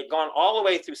 They had gone all the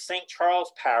way through St.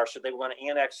 Charles Parish that they were going to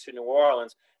annex to New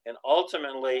Orleans, and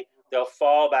ultimately they'll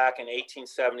fall back in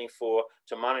 1874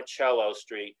 to Monticello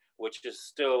Street, which is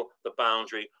still the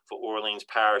boundary for Orleans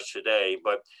Parish today.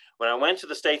 But when I went to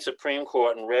the state Supreme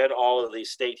Court and read all of these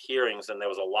state hearings, and there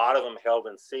was a lot of them held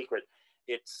in secret,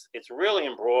 it's really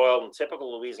embroiled in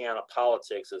typical Louisiana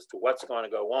politics as to what's going to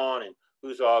go on and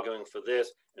who's arguing for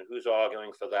this and who's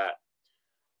arguing for that.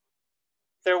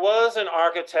 There was an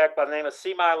architect by the name of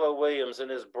C. Milo Williams,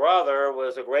 and his brother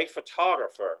was a great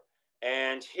photographer.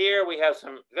 And here we have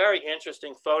some very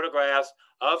interesting photographs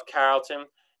of Carrollton.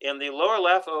 In the lower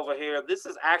left over here, this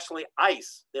is actually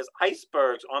ice. There's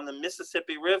icebergs on the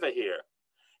Mississippi River here.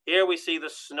 Here we see the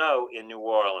snow in New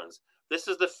Orleans. This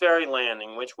is the ferry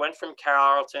landing, which went from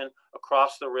Carrollton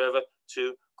across the river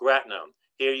to Gretna.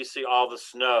 Here you see all the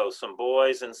snow, some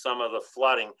buoys and some of the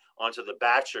flooding onto the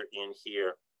Batcher in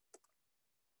here.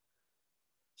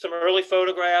 Some early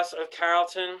photographs of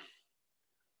Carrollton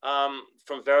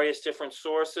from various different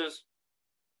sources.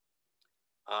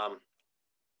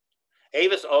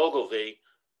 Avis Ogilvy,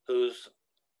 whose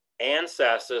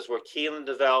ancestors were key in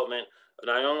the development of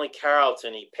not only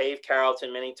Carrollton, he paved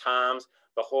Carrollton many times,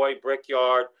 the Hoy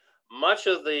Brickyard. Much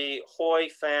of the Hoy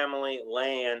family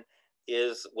land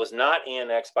was not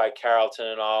annexed by Carrollton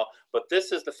at all, but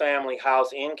this is the family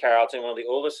house in Carrollton, one of the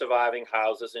oldest surviving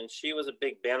houses, and she was a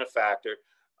big benefactor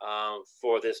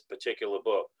for this particular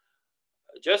book.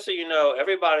 Just so you know,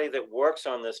 everybody that works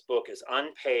on this book is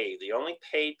unpaid. The only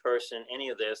paid person in any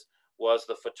of this was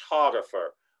the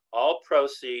photographer. All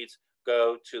proceeds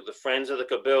go to the Friends of the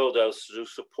Cabildo to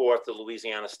support the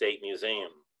Louisiana State Museum.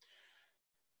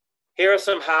 Here are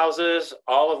some houses,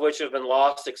 all of which have been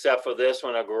lost except for this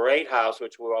one, a great house,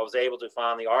 which I was able to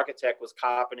find. The architect was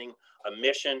copying a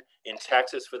mission in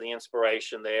Texas for the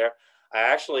inspiration there. I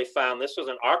actually found this was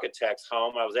an architect's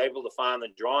home. I was able to find the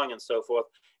drawing and so forth.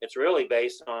 It's really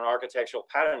based on an architectural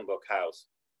pattern book house.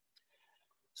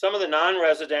 Some of the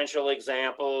non-residential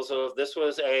examples of this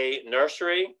was a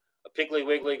nursery, a Piggly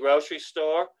Wiggly grocery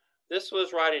store. This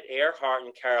was right at Earhart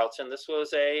in Carrollton. This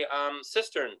was a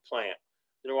cistern plant.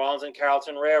 The New Orleans and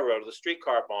Carrollton Railroad, the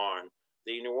streetcar barn,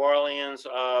 the New Orleans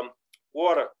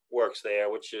water works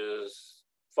there, which is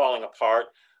falling apart.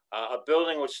 A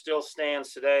building which still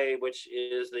stands today, which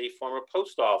is the former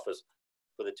post office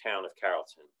for the town of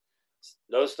Carrollton.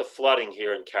 Notice the flooding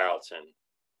here in Carrollton.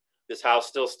 This house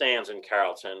still stands in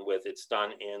Carrollton with it's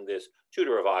done in this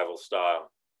Tudor Revival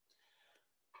style.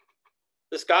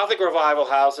 This Gothic Revival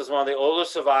house is one of the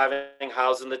oldest surviving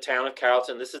houses in the town of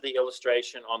Carrollton. This is the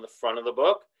illustration on the front of the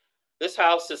book. This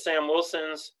house is Sam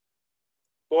Wilson's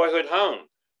boyhood home.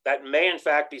 That may in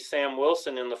fact be Sam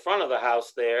Wilson in the front of the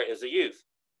house there as a youth.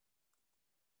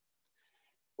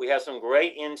 We have some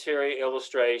great interior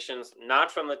illustrations,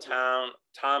 not from the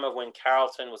time of when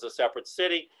Carrollton was a separate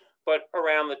city, but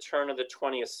around the turn of the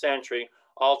 20th century,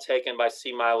 all taken by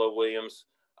C. Milo Williams,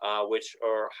 which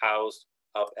are housed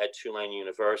up at Tulane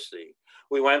University.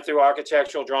 We went through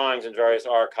architectural drawings in various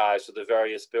archives of the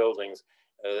various buildings,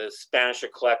 the Spanish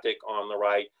Eclectic on the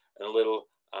right, and a little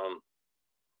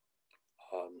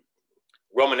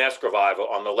Romanesque Revival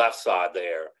on the left side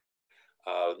there.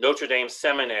 Notre Dame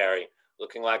Seminary,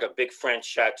 looking like a big French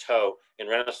chateau in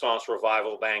Renaissance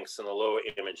Revival banks in the lower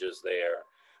images there.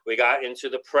 We got into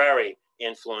the Prairie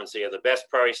influence here. The best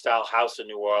Prairie style house in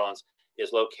New Orleans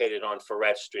is located on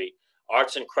Ferret Street.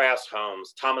 Arts and crafts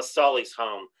homes, Thomas Sully's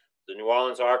home, the New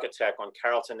Orleans architect on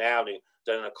Carrollton Avenue,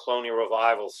 done in a colonial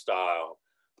revival style.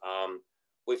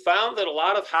 We found that a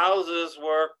lot of houses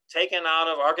were taken out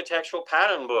of architectural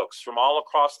pattern books from all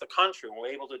across the country. We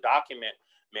were able to document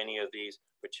many of these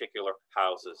particular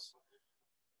houses.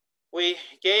 We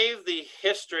gave the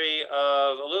history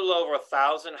of a little over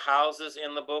 1,000 houses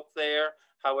in the book there.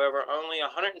 However, only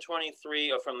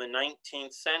 123 are from the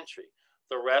 19th century.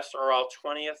 The rest are all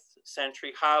 20th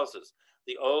century houses.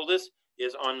 The oldest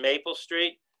is on Maple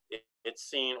Street. It's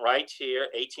seen right here,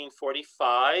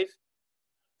 1845.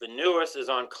 The newest is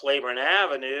on Claiborne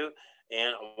Avenue,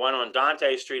 and one on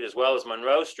Dante Street as well as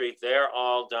Monroe Street. They're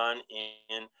all done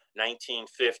in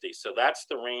 1950. So that's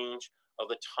the range of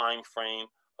the time frame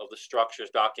of the structures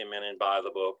documented by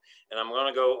the book. And I'm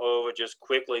going to go over just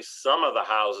quickly some of the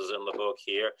houses in the book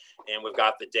here. And we've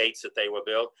got the dates that they were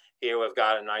built. Here we've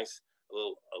got a nice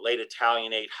little late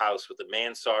Italianate house with the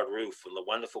mansard roof and the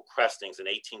wonderful crestings in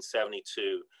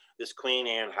 1872. This Queen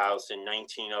Anne house in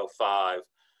 1905.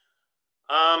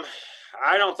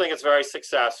 I don't think it's very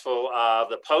successful.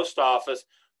 The post office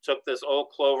took this old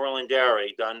Cloverland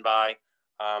dairy done by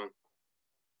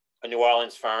a New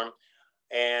Orleans firm,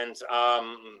 and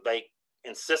they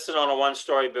insisted on a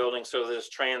one-story building, so this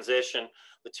transition.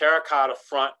 The terracotta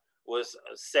front was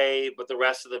saved, but the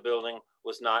rest of the building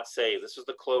was not saved. This was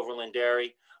the Cloverland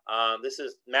dairy. This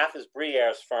is Mathis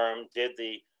Briere's firm, did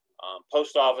the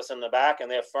post office in the back,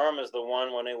 and their firm is the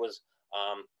one when it was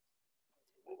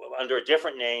under a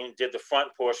different name, did the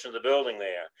front portion of the building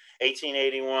there.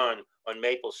 1881 on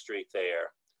Maple Street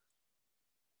there.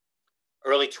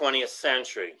 Early 20th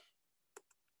century.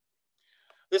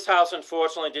 This house,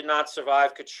 unfortunately, did not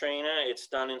survive Katrina. It's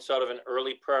done in sort of an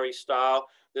early prairie style.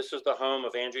 This was the home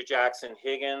of Andrew Jackson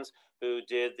Higgins, who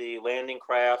did the landing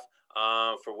craft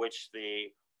for which the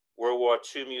World War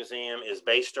II Museum is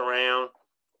based around.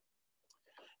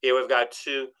 Here we've got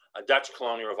two Dutch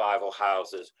colonial revival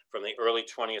houses from the early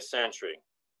 20th century.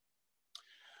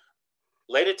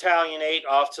 Late Italianate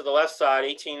off to the left side,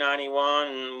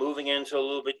 1891, moving into a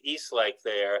little bit Eastlake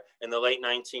there in the late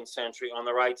 19th century on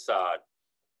the right side.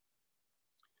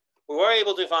 We were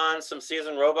able to find some Sears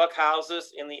and Roebuck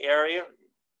houses in the area.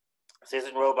 Sears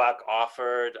and Roebuck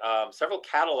offered several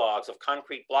catalogs of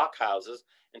concrete block houses.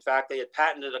 In fact, they had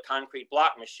patented a concrete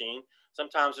block machine.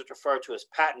 Sometimes it's referred to as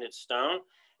patented stone.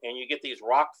 And you get these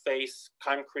rock face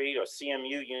concrete or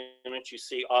CMU units you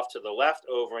see off to the left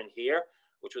over in here,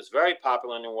 which was very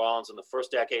popular in New Orleans in the first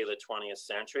decade of the 20th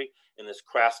century in this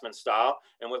craftsman style.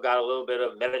 And we've got a little bit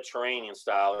of Mediterranean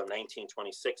style in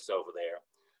 1926 over there.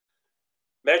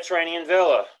 Mediterranean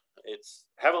villa. It's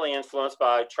heavily influenced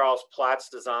by Charles Platt's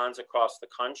designs across the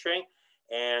country.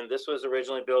 And this was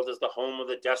originally built as the home of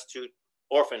the destitute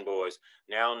orphan boys,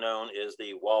 now known as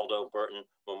the Waldo Burton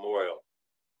Memorial.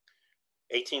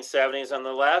 1870s on the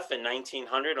left and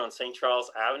 1900 on St. Charles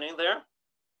Avenue there.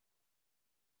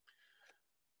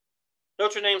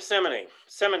 Notre Dame Seminary.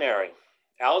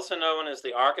 Allison Owen is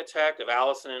the architect of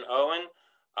Allison and Owen.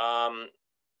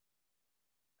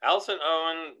 Allison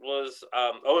Owen was,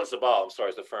 Owens the Ball, I'm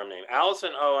sorry, is the firm name.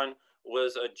 Allison Owen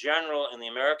was a general in the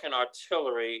American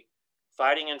artillery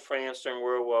fighting in France during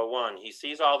World War I. He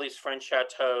sees all these French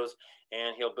chateaus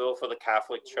and he'll build for the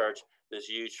Catholic Church this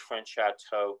huge French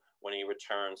chateau when he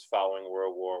returns following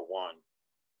World War I.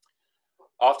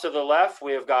 Off to the left,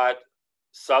 we have got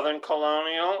Southern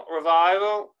Colonial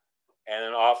Revival, and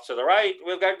then off to the right,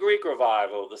 we've got Greek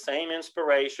Revival, the same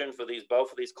inspiration for both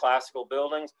of these classical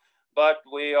buildings, but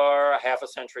we are half a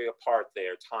century apart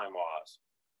there, time-wise.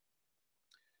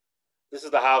 This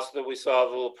is the house that we saw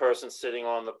the little person sitting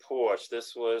on the porch.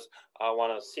 This was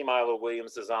one of C. Milo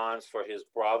Williams' designs for his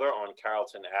brother on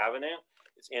Carrollton Avenue.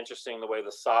 It's interesting the way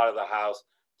the side of the house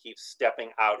keeps stepping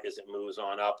out as it moves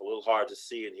on up. A little hard to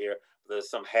see it here, but there's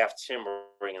some half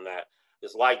timbering in that.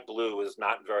 This light blue is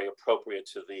not very appropriate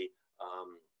to the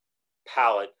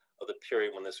palette of the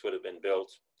period when this would have been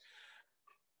built.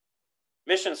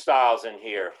 Mission styles in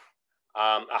here.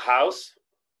 A house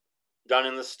done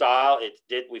in the style.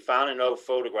 We found an old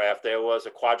photograph. There was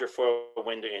a quadrifoil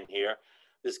window in here.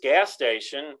 This gas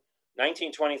station,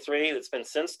 1923, that's been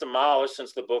since demolished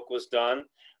since the book was done.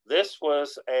 This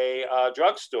was a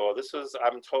drugstore. This was,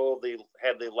 I'm told,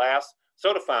 had the last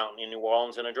soda fountain in New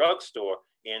Orleans in a drugstore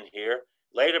in here.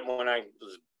 Later, when I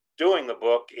was doing the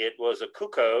book, it was a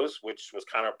Cuco's, which was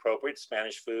kind of appropriate,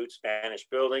 Spanish food, Spanish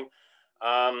building.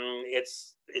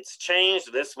 It's changed.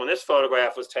 When this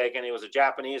photograph was taken, it was a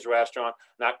Japanese restaurant.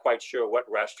 Not quite sure what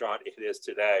restaurant it is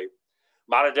today.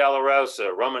 Mata della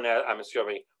Rosa,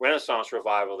 Renaissance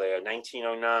revival there,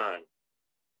 1909.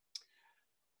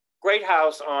 Great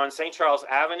house on St. Charles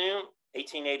Avenue,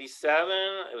 1887.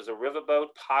 It was a riverboat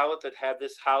pilot that had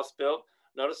this house built.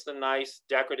 Notice the nice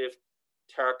decorative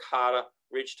terracotta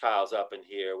ridge tiles up in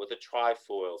here with the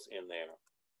trifoils in there.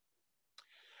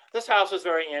 This house was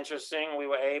very interesting. We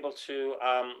were able to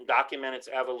document its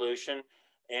evolution,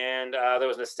 and there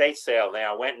was an estate sale there.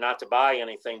 I went not to buy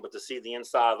anything, but to see the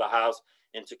inside of the house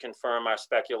and to confirm our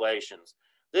speculations.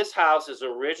 This house is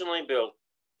originally built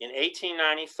in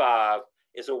 1895.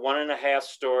 Is a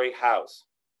 1.5-story house.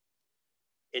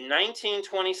 In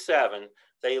 1927,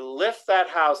 they lift that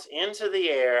house into the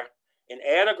air and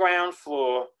add a ground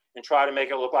floor and try to make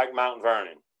it look like Mount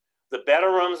Vernon. The better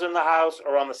rooms in the house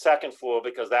are on the second floor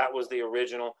because that was the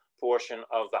original portion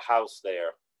of the house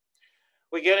there.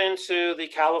 We get into the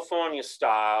California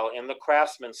style and the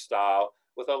craftsman style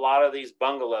with a lot of these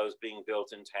bungalows being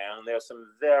built in town. There's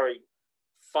some very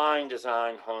fine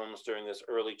design homes during this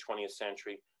early 20th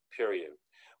century period.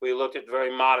 We looked at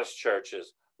very modest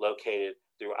churches located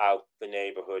throughout the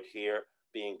neighborhood here,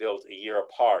 being built a year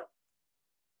apart.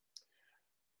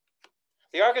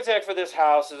 The architect for this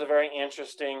house is a very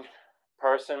interesting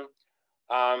person.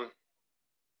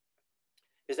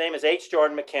 His name is H.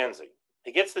 Jordan Mackenzie.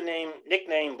 He gets the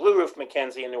nickname Blue Roof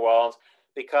Mackenzie in New Orleans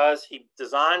because he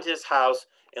designed his house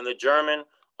in the German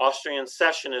Austrian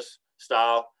Secessionist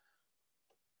style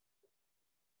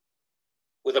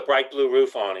with a bright blue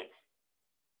roof on it.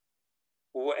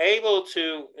 We were able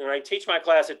to, when I teach my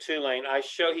class at Tulane,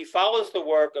 he follows the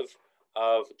work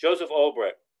of Joseph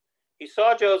Olbrich. He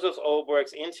saw Joseph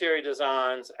Olbrich's interior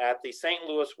designs at the St.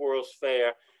 Louis World's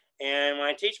Fair, and when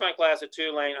I teach my class at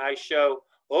Tulane, I show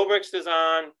Olbrich's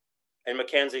design and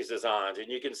Mackenzie's designs,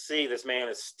 and you can see this man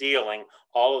is stealing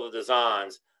all of the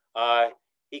designs.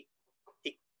 He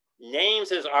names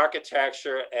his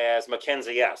architecture as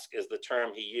Mackenzie-esque, is the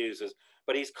term he uses,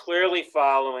 but he's clearly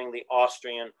following the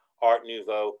Austrian Art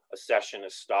Nouveau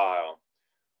accessionist style.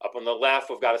 Up on the left,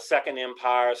 we've got a Second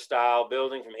Empire style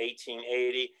building from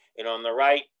 1880. And on the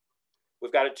right,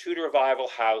 we've got a Tudor Revival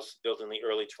house built in the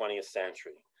early 20th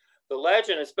century. The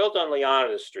legend is built on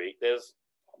Leonidas Street.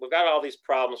 We've got all these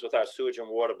problems with our sewage and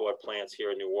water board plants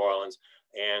here in New Orleans.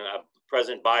 And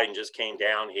President Biden just came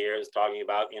down here, is talking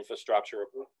about infrastructure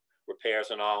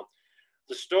repairs and all.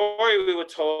 The story we were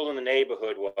told in the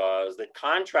neighborhood was that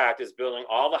contractors building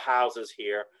all the houses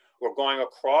here were going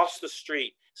across the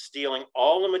street, stealing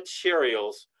all the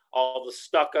materials, all the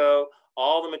stucco,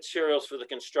 all the materials for the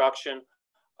construction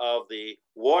of the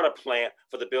water plant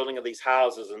for the building of these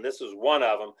houses. And this is one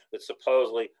of them that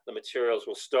supposedly the materials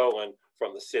were stolen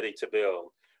from the city to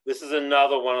build. This is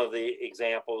another one of the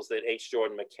examples that H.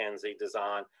 Jordan Mackenzie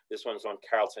designed. This one's on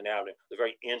Carrollton Avenue, the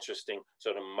very interesting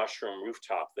sort of mushroom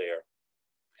rooftop there.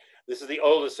 This is the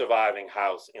oldest surviving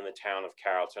house in the town of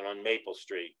Carrollton on Maple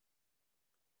Street.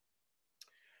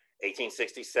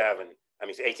 1869,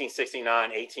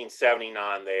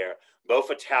 1879 there. Both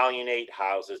Italianate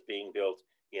houses being built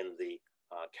in the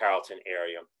Carrollton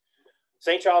area.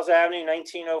 St. Charles Avenue,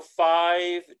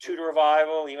 1905, Tudor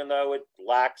Revival, even though it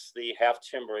lacks the half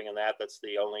timbering and that's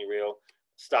the only real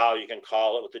style you can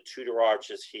call it, with the Tudor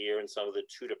arches here and some of the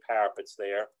Tudor parapets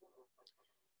there.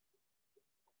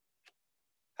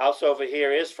 House over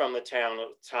here is from the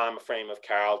time frame of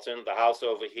Carrollton. The house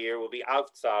over here will be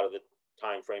outside of the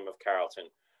time frame of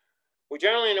Carrollton. We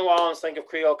generally in New Orleans think of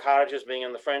Creole cottages being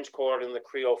in the French Quarter and the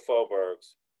Creole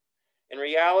Faubourgs. In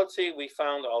reality, we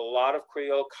found a lot of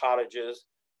Creole cottages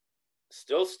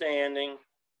still standing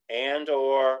and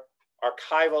or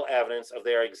archival evidence of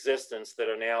their existence that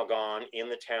are now gone in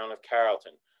the town of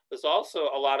Carrollton. There's also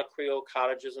a lot of Creole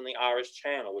cottages in the Irish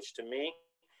Channel, which to me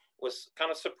was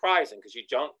kind of surprising because you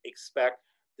don't expect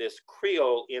this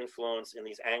Creole influence in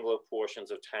these Anglo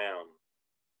portions of town.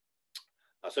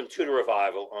 Some Tudor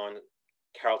Revival on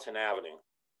Carrollton Avenue.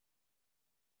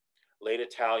 Late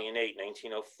Italianate,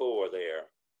 1904 there.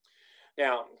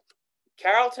 Now,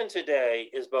 Carrollton today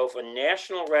is both a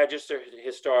National Register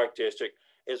Historic District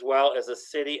as well as a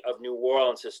City of New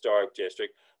Orleans Historic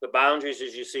District. The boundaries,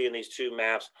 as you see in these two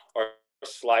maps, are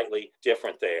slightly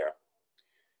different there.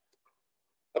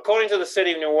 According to the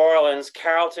City of New Orleans,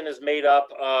 Carrollton is made up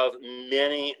of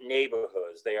many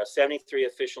neighborhoods. There are 73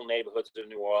 official neighborhoods of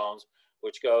New Orleans,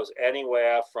 which goes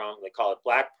anywhere from, they call it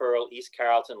Black Pearl, East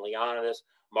Carrollton, Leonidas,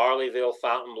 Marleyville,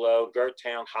 Fontainebleau,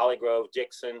 Gertown, Holly Grove,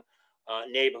 Dixon,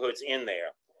 neighborhoods in there.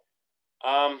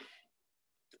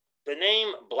 The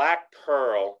name Black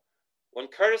Pearl when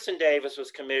Curtis and Davis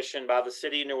was commissioned by the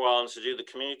city of New Orleans to do the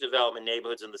community development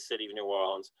neighborhoods in the city of New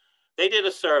Orleans, they did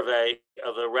a survey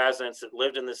of the residents that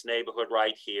lived in this neighborhood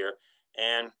right here.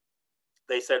 And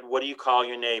they said, what do you call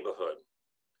your neighborhood?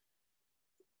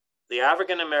 The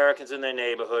African Americans in their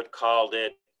neighborhood called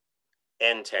it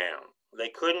N-Town. They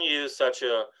couldn't use such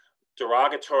a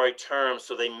derogatory term,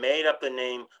 so they made up the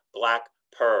name Black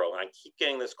Pearl. And I keep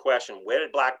getting this question, where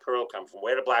did Black Pearl come from?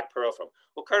 Where did Black Pearl from?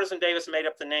 Well, Curtis and Davis made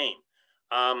up the name.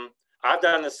 I've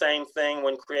done the same thing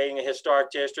when creating a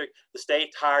historic district. The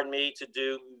state hired me to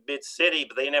do mid-city,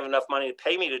 but they didn't have enough money to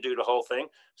pay me to do the whole thing.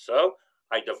 So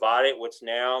I divided what's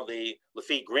now the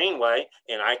Lafitte Greenway,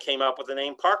 and I came up with the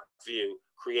name Parkview,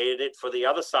 created it for the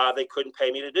other side they couldn't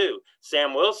pay me to do.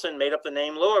 Sam Wilson made up the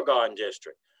name Lower Garden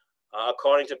District.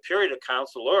 According to period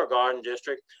accounts, the Lower Garden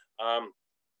District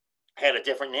had a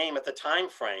different name at the time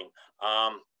frame.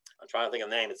 I'm trying to think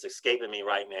of the name, it's escaping me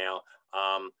right now,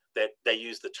 that they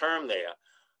used the term there.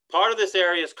 Part of this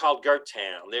area is called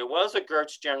Gerttown. There was a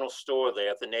Gert's General Store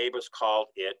there, the neighbors called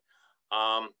it.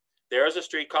 There is a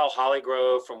street called Holly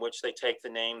Grove from which they take the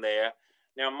name there.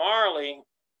 Now Marley,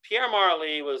 Pierre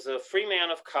Marley was a free man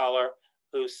of color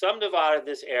who subdivided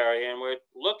this area, and we're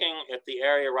looking at the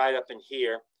area right up in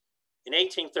here in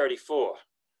 1834.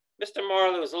 Mr.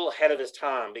 Marley was a little ahead of his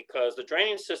time because the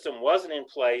drainage system wasn't in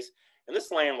place and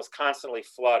this land was constantly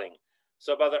flooding.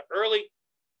 So by the early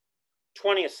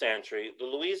 20th century, the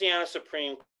Louisiana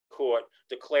Supreme Court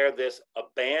declared this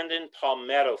abandoned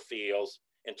palmetto fields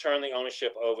and turned the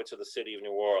ownership over to the city of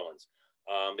New Orleans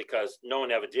because no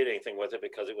one ever did anything with it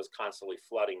because it was constantly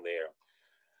flooding there.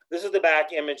 This is the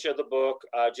back image of the book.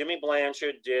 Jimmy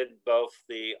Blanchard did both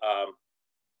the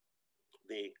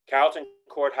Carrollton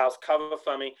Courthouse cover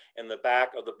for me and the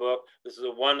back of the book. This is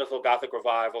a wonderful Gothic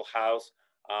Revival house,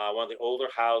 one of the older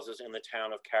houses in the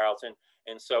town of Carrollton.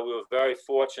 And so we were very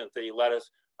fortunate that he let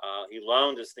us, he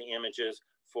loaned us the images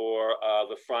for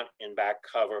the front and back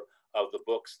cover of the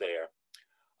books there.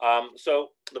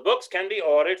 So the books can be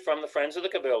ordered from the Friends of the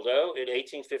Cabildo at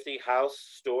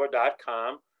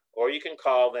 1850housestore.com, or you can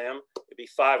call them. It'd be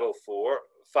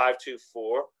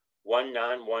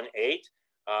 504-524-1918.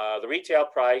 The retail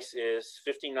price is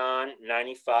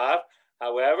 $59.95.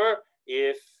 However,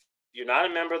 if you're not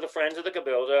a member of the Friends of the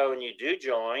Cabildo and you do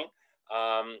join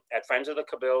at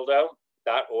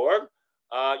friendsofthecabildo.org,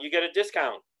 you get a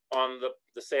discount on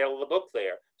the sale of the book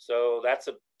there. So that's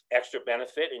an extra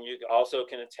benefit, and you also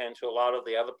can attend to a lot of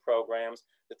the other programs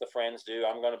that the Friends do.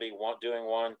 I'm going to be doing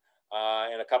one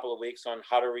in a couple of weeks on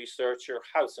how to research your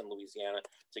house in Louisiana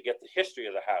to get the history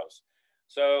of the house.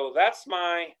 So that's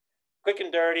my quick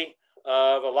and dirty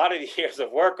of a lot of years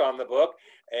of work on the book.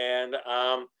 And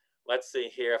let's see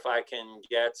here if I can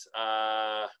get,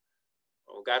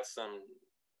 we've got some,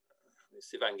 let me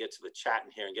see if I can get to the chat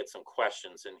in here and get some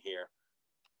questions in here.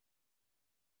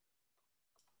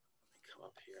 Let me come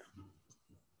up here.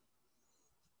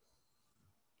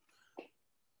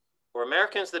 Were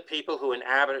Americans the people who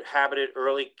inhabited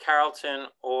early Carrollton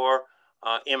or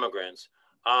immigrants?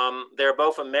 There are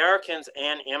both Americans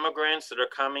and immigrants that are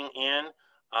coming in.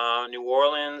 New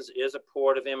Orleans is a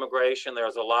port of immigration.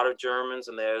 There's a lot of Germans,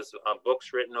 and there's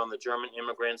books written on the German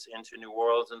immigrants into New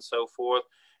Orleans and so forth.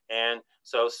 And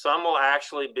so some will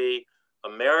actually be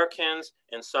Americans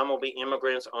and some will be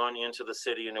immigrants on into the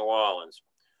city of New Orleans.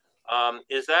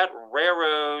 Is that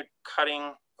railroad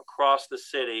cutting across the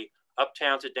city,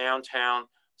 uptown to downtown,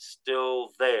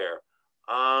 still there?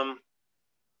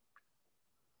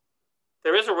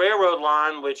 There is a railroad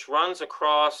line which runs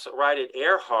across right at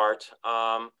Earhart.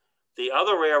 The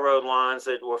other railroad lines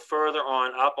that were further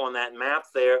on up on that map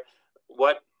there,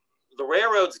 what the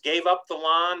railroads gave up the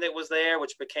line that was there,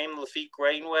 which became the Lafitte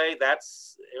Greenway.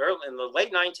 That's early, in the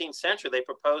late 19th century, they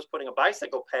proposed putting a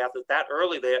bicycle path that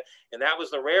early there, and that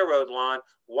was the railroad line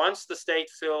once the state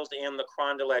filled in the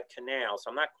Carondelet Canal. So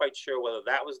I'm not quite sure whether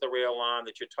that was the rail line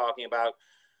that you're talking about.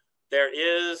 There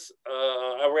is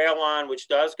a rail line which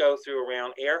does go through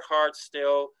around Earhart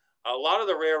still. A lot of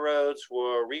the railroads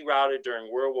were rerouted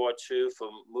during World War II for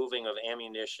moving of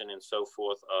ammunition and so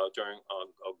forth, during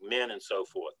men and so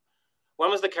forth. When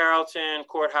was the Carrollton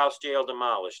Courthouse Jail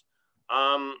demolished?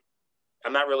 I'm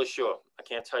not really sure. I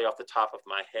can't tell you off the top of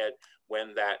my head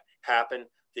when that happened.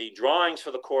 The drawings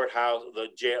for the courthouse, the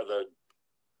jail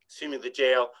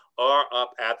are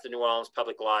up at the New Orleans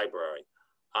Public Library.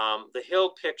 The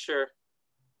hill pictured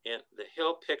in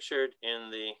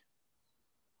the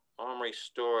armory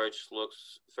storage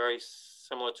looks very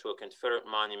similar to a Confederate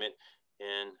monument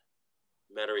in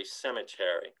Metairie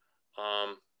Cemetery.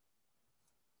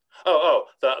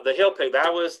 The hill pig,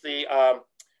 that was the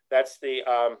that's the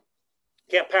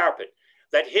Camp Parapet.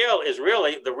 That hill is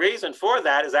really, the reason for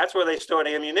that is that's where they stored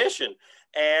ammunition.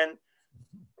 And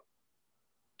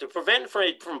to prevent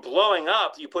it from blowing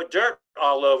up, you put dirt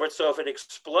all over it. So if it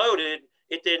exploded,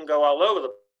 it didn't go all over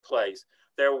the place.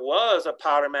 There was a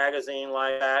powder magazine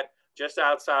like that just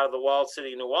outside of the walled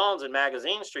city of New Orleans, and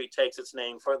Magazine Street takes its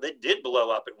name for it. That did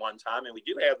blow up at one time, and we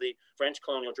do have the French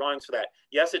colonial drawings for that.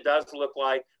 Yes, it does look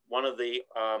like one of the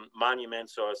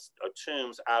monuments or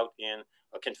tombs out in,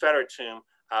 a Confederate tomb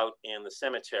out in the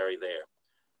cemetery there.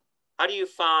 How do you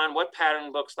find what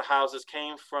pattern books the houses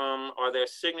came from? Are there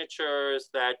signatures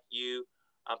that you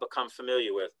become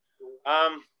familiar with?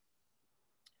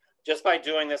 Just by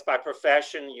doing this by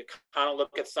profession, you kind of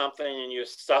look at something and you're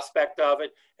suspect of it,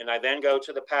 and I then go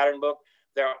to the pattern book.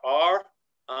 There are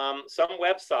some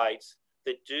websites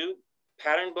that do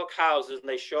pattern book houses, and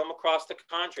they show them across the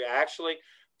country. Actually,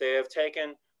 they have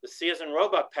taken the Sears and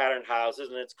Roebuck pattern houses,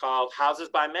 and it's called Houses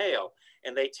by Mail,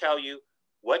 and they tell you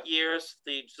what years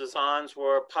the designs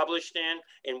were published in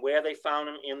and where they found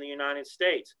them in the United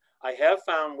States. I have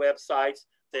found websites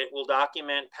that will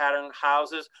document pattern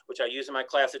houses, which I use in my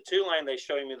class at Tulane. They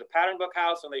show me the pattern book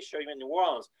house and they show you in New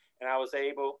Orleans. And I was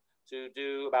able to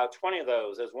do about 20 of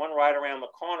those. There's one right around the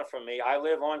corner from me. I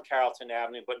live on Carrollton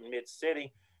Avenue, but in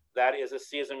Mid-City, that is a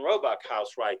Sears and Roebuck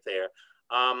house right there.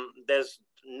 There's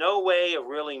no way of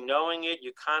really knowing it.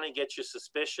 You kind of get your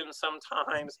suspicions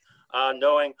sometimes,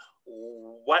 knowing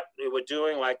what they were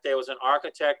doing. Like there was an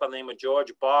architect by the name of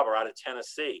George Barber out of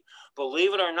Tennessee.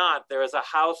 Believe it or not, there is a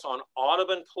house on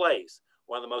Audubon Place,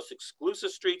 one of the most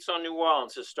exclusive streets on New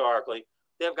Orleans historically.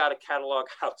 They've got a catalog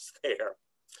house there.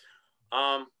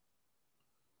 Horrible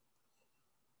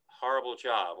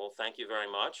job. Well, thank you very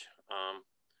much.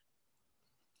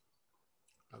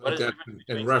 What is that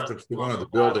in reference to one of the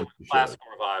buildings? Classical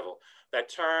revival. That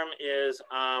term is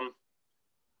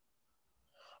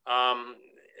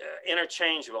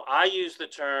interchangeable. I use the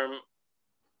term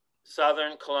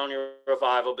Southern Colonial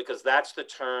Revival because that's the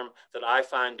term that I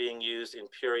find being used in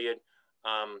period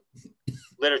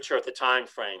literature at the time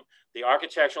frame. The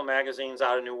architectural magazines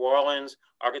out of New Orleans,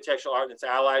 Architectural Art and its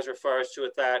Allies refers to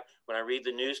it that. When I read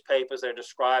the newspapers, they're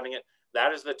describing it.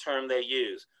 That is the term they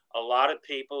use. A lot of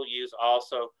people use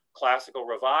also classical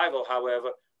revival.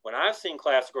 However, when I've seen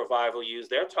classical revival used,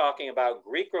 they're talking about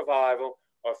Greek revival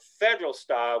or federal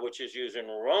style, which is using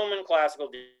Roman classical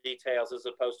details as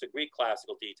opposed to Greek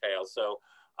classical details. So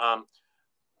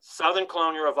Southern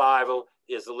Colonial Revival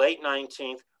is the late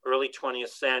 19th, early 20th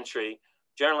century.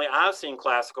 Generally, I've seen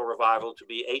classical revival to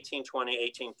be 1820,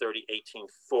 1830,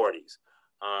 1840s.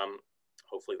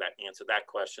 Hopefully that answered that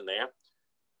question there.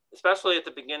 Especially at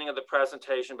the beginning of the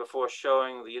presentation before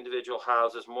showing the individual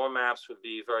houses, more maps would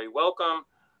be very welcome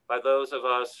by those of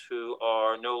us who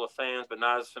are NOLA fans but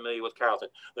not as familiar with Carrollton.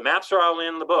 The maps are all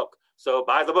in the book, so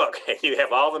buy the book. You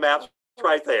have all the maps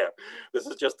right there. This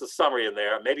is just a summary in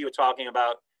there. Maybe you're talking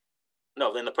about,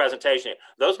 no, in the presentation.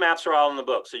 Those maps are all in the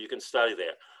book, so you can study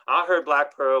there. I heard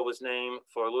Black Pearl was named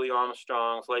for Louis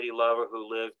Armstrong's lady lover who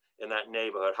lived in that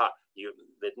neighborhood.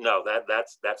 No,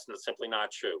 that's simply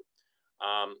not true.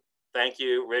 Thank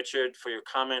you, Richard, for your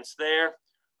comments there.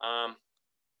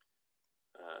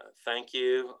 Thank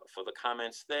you for the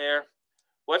comments there.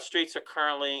 What streets are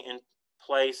currently in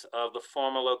place of the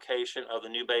former location of the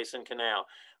New Basin Canal?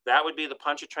 That would be the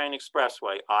Pontchartrain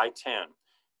Expressway, I-10.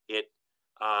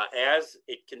 As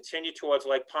it continued towards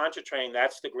Lake Pontchartrain,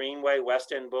 that's the Greenway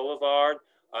West End Boulevard.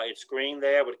 It's green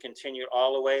there, but it continued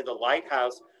all the way. The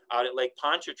lighthouse out at Lake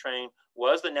Pontchartrain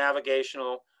was the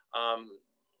navigational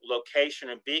location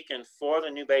and beacon for the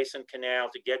New Basin Canal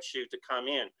to get you to come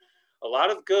in. A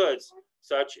lot of goods,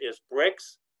 such as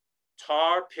bricks,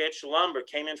 tar, pitch, lumber,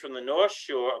 came in from the North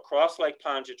Shore across Lake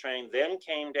Pontchartrain, then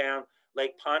came down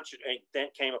Lake Pontchartrain, then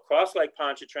came across Lake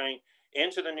Pontchartrain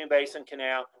into the New Basin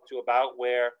Canal to about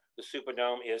where the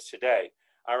Superdome is today.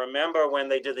 I remember when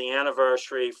they did the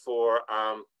anniversary for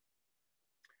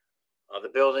the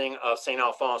building of St.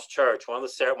 Alphonse Church. One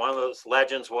of those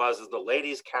legends was the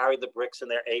ladies carried the bricks in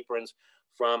their aprons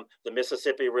from the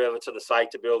Mississippi River to the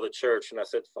site to build the church. And I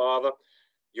said, Father,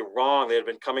 you're wrong. They had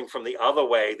been coming from the other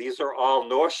way. These are all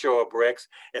North Shore bricks,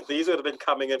 and these would have been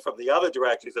coming in from the other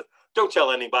direction. He said, don't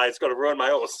tell anybody. It's going to ruin my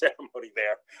whole ceremony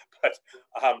there. But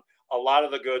a lot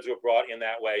of the goods were brought in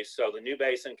that way. So the New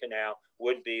Basin Canal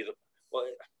would be the, well,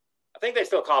 I think they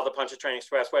still call it the Pontchartrain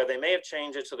Expressway. They may have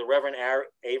changed it to the Reverend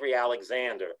Avery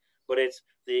Alexander, but it's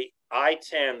the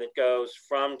I-10 that goes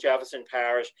from Jefferson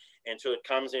Parish until it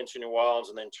comes into New Orleans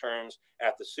and then turns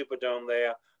at the Superdome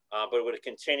there. But it would have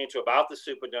continued to about the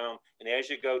Superdome. And as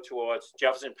you go towards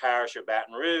Jefferson Parish or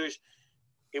Baton Rouge,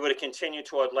 it would have continued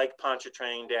toward Lake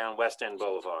Pontchartrain down West End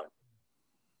Boulevard.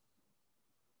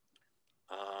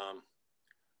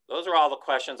 those are all the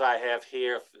questions I have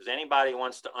here. If anybody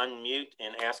wants to unmute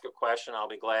and ask a question, I'll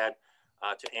be glad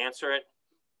to answer it.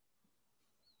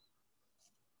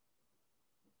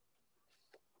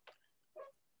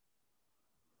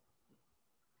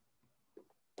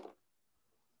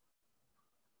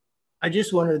 I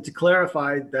just wanted to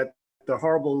clarify that the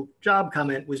horrible job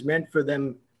comment was meant for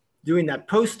them doing that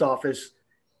post office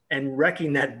and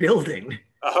wrecking that building.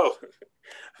 Oh,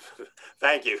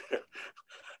 thank you.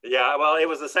 Yeah, well, it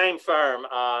was the same firm.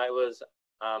 It was,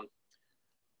 I'm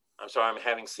sorry, I'm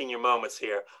having senior moments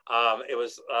here. It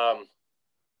was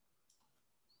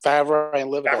Favreau and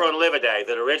Livaday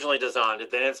that originally designed it.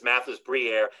 Then it's Mathis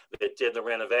Briere that did the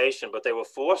renovation, but they were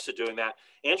forced to doing that.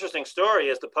 Interesting story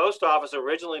is the post office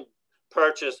originally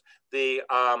purchased the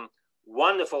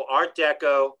wonderful Art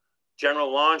Deco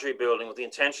General Laundry building with the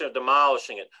intention of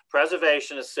demolishing it.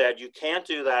 Preservationists said, you can't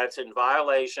do that. It's in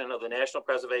violation of the National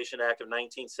Preservation Act of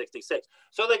 1966.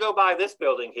 So they go buy this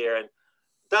building here and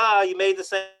duh, you made the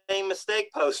same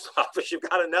mistake, post office. You've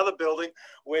got another building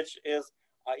which is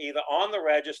either on the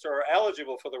register or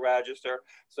eligible for the register.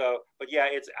 So, but yeah,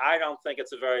 I don't think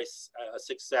it's a very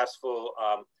successful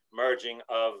merging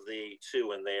of the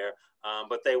two in there.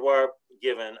 But they were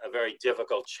given a very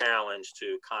difficult challenge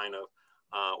to kind of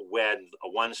wed a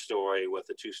one-story with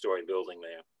a two-story building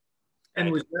there.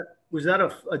 And was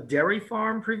that a dairy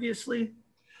farm previously?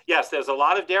 Yes, there's a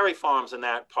lot of dairy farms in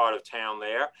that part of town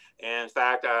there. And in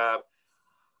fact, a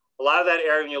lot of that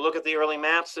area, when you look at the early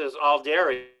maps, is all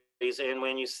dairies. And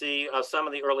when you see some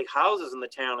of the early houses in the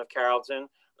town of Carrollton,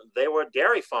 they were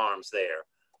dairy farms there.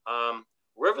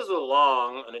 Rivers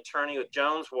Long, an attorney with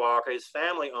Jones Walker, his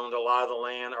family owned a lot of the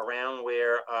land around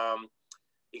where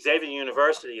Xavier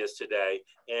University is today.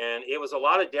 And it was a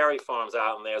lot of dairy farms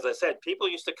out in there. As I said, people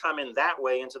used to come in that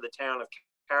way into the town of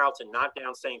Carrollton, not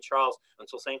down St. Charles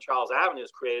until St. Charles Avenue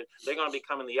is created. They're going to be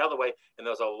coming the other way. And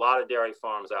there's a lot of dairy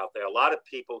farms out there. A lot of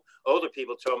people, older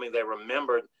people told me they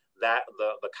remembered that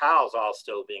the cows all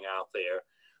still being out there.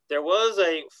 There was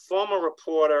a former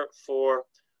reporter for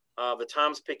the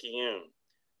Times-Picayune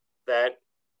that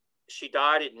she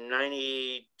died at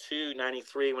 92,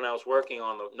 93 when I was working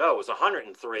on it was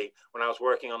 103 when I was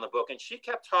working on the book. And she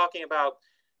kept talking about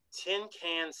Tin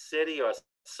Can City or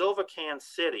Silver Can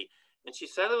City. And she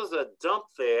said it was a dump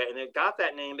there, and it got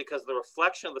that name because of the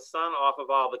reflection of the sun off of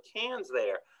all the cans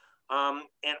there.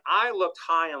 And I looked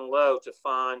high and low to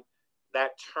find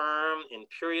that term in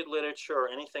period literature or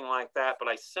anything like that, but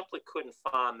I simply couldn't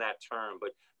find that term. But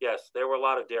yes, there were a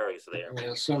lot of dairies there.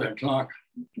 Yeah, Southern talk.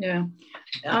 Yeah.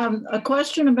 A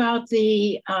question about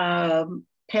the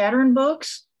pattern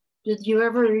books. Did you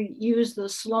ever use the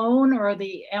Sloan or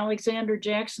the Alexander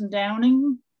Jackson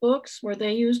Downing books? Were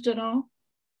they used at all?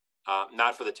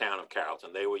 Not for the town of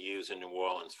Carrollton. They were used in New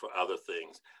Orleans for other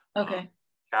things. Okay.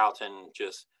 Carrollton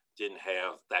just didn't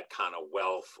have that kind of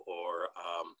wealth or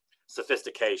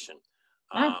sophistication.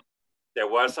 There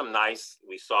was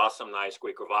we saw some nice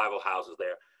Greek revival houses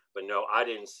there, but no, I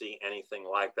didn't see anything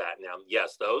like that. Now,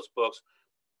 yes, those books,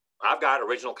 I've got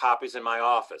original copies in my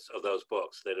office of those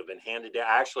books that have been handed down.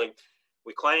 Actually,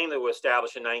 we claim they were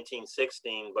established in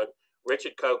 1916, but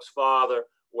Richard Koch's father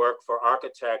worked for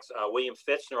architects, William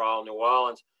Fitzner, all in New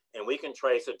Orleans, and we can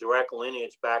trace a direct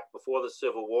lineage back before the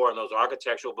Civil War, and those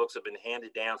architectural books have been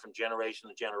handed down from generation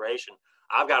to generation.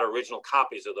 I've got original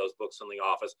copies of those books in the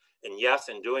office, and yes,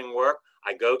 in doing work,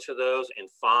 I go to those and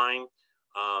find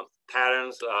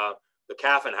patterns. The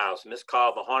Caffin House,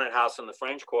 miscalled the Haunted House in the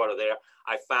French Quarter there,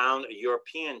 I found a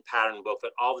European pattern book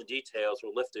that all the details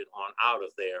were lifted on out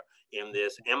of there in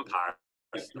this empire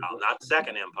style, not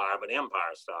Second Empire, but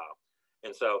empire style.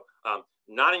 And so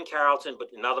not in Carrollton, but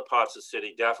in other parts of the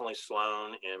city, definitely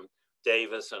Sloan and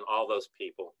Davis and all those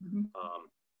people.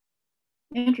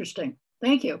 Mm-hmm. Interesting.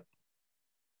 Thank you.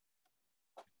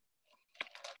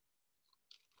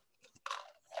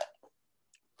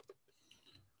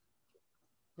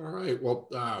 All right. Well,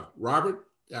 Robert,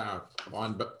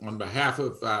 on behalf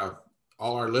of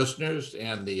all our listeners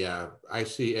and the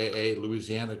ICAA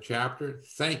Louisiana Chapter,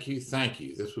 thank you.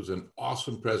 This was an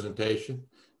awesome presentation.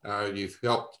 You've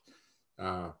helped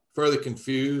further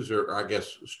confuse, or I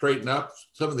guess straighten up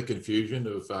some of the confusion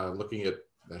of looking at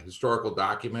historical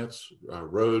documents,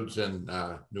 roads in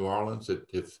New Orleans that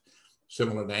have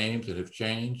similar names and have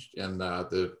changed, and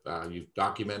you've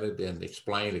documented and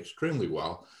explained extremely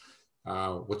well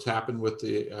what's happened with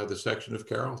the section of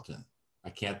Carrollton. I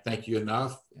can't thank you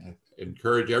enough. I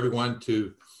encourage everyone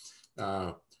to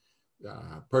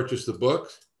purchase the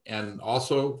book, and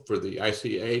also for the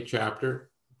ICAA chapter.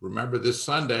 Remember, this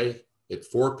Sunday at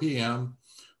 4 p.m.,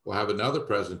 we'll have another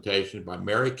presentation by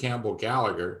Mary Campbell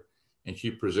Gallagher and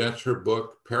she presents her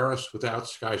book, Paris Without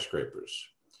Skyscrapers.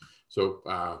 So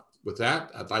with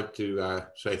that, I'd like to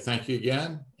say thank you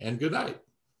again and good night.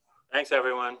 Thanks,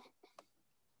 everyone.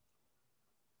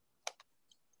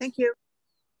 Thank you.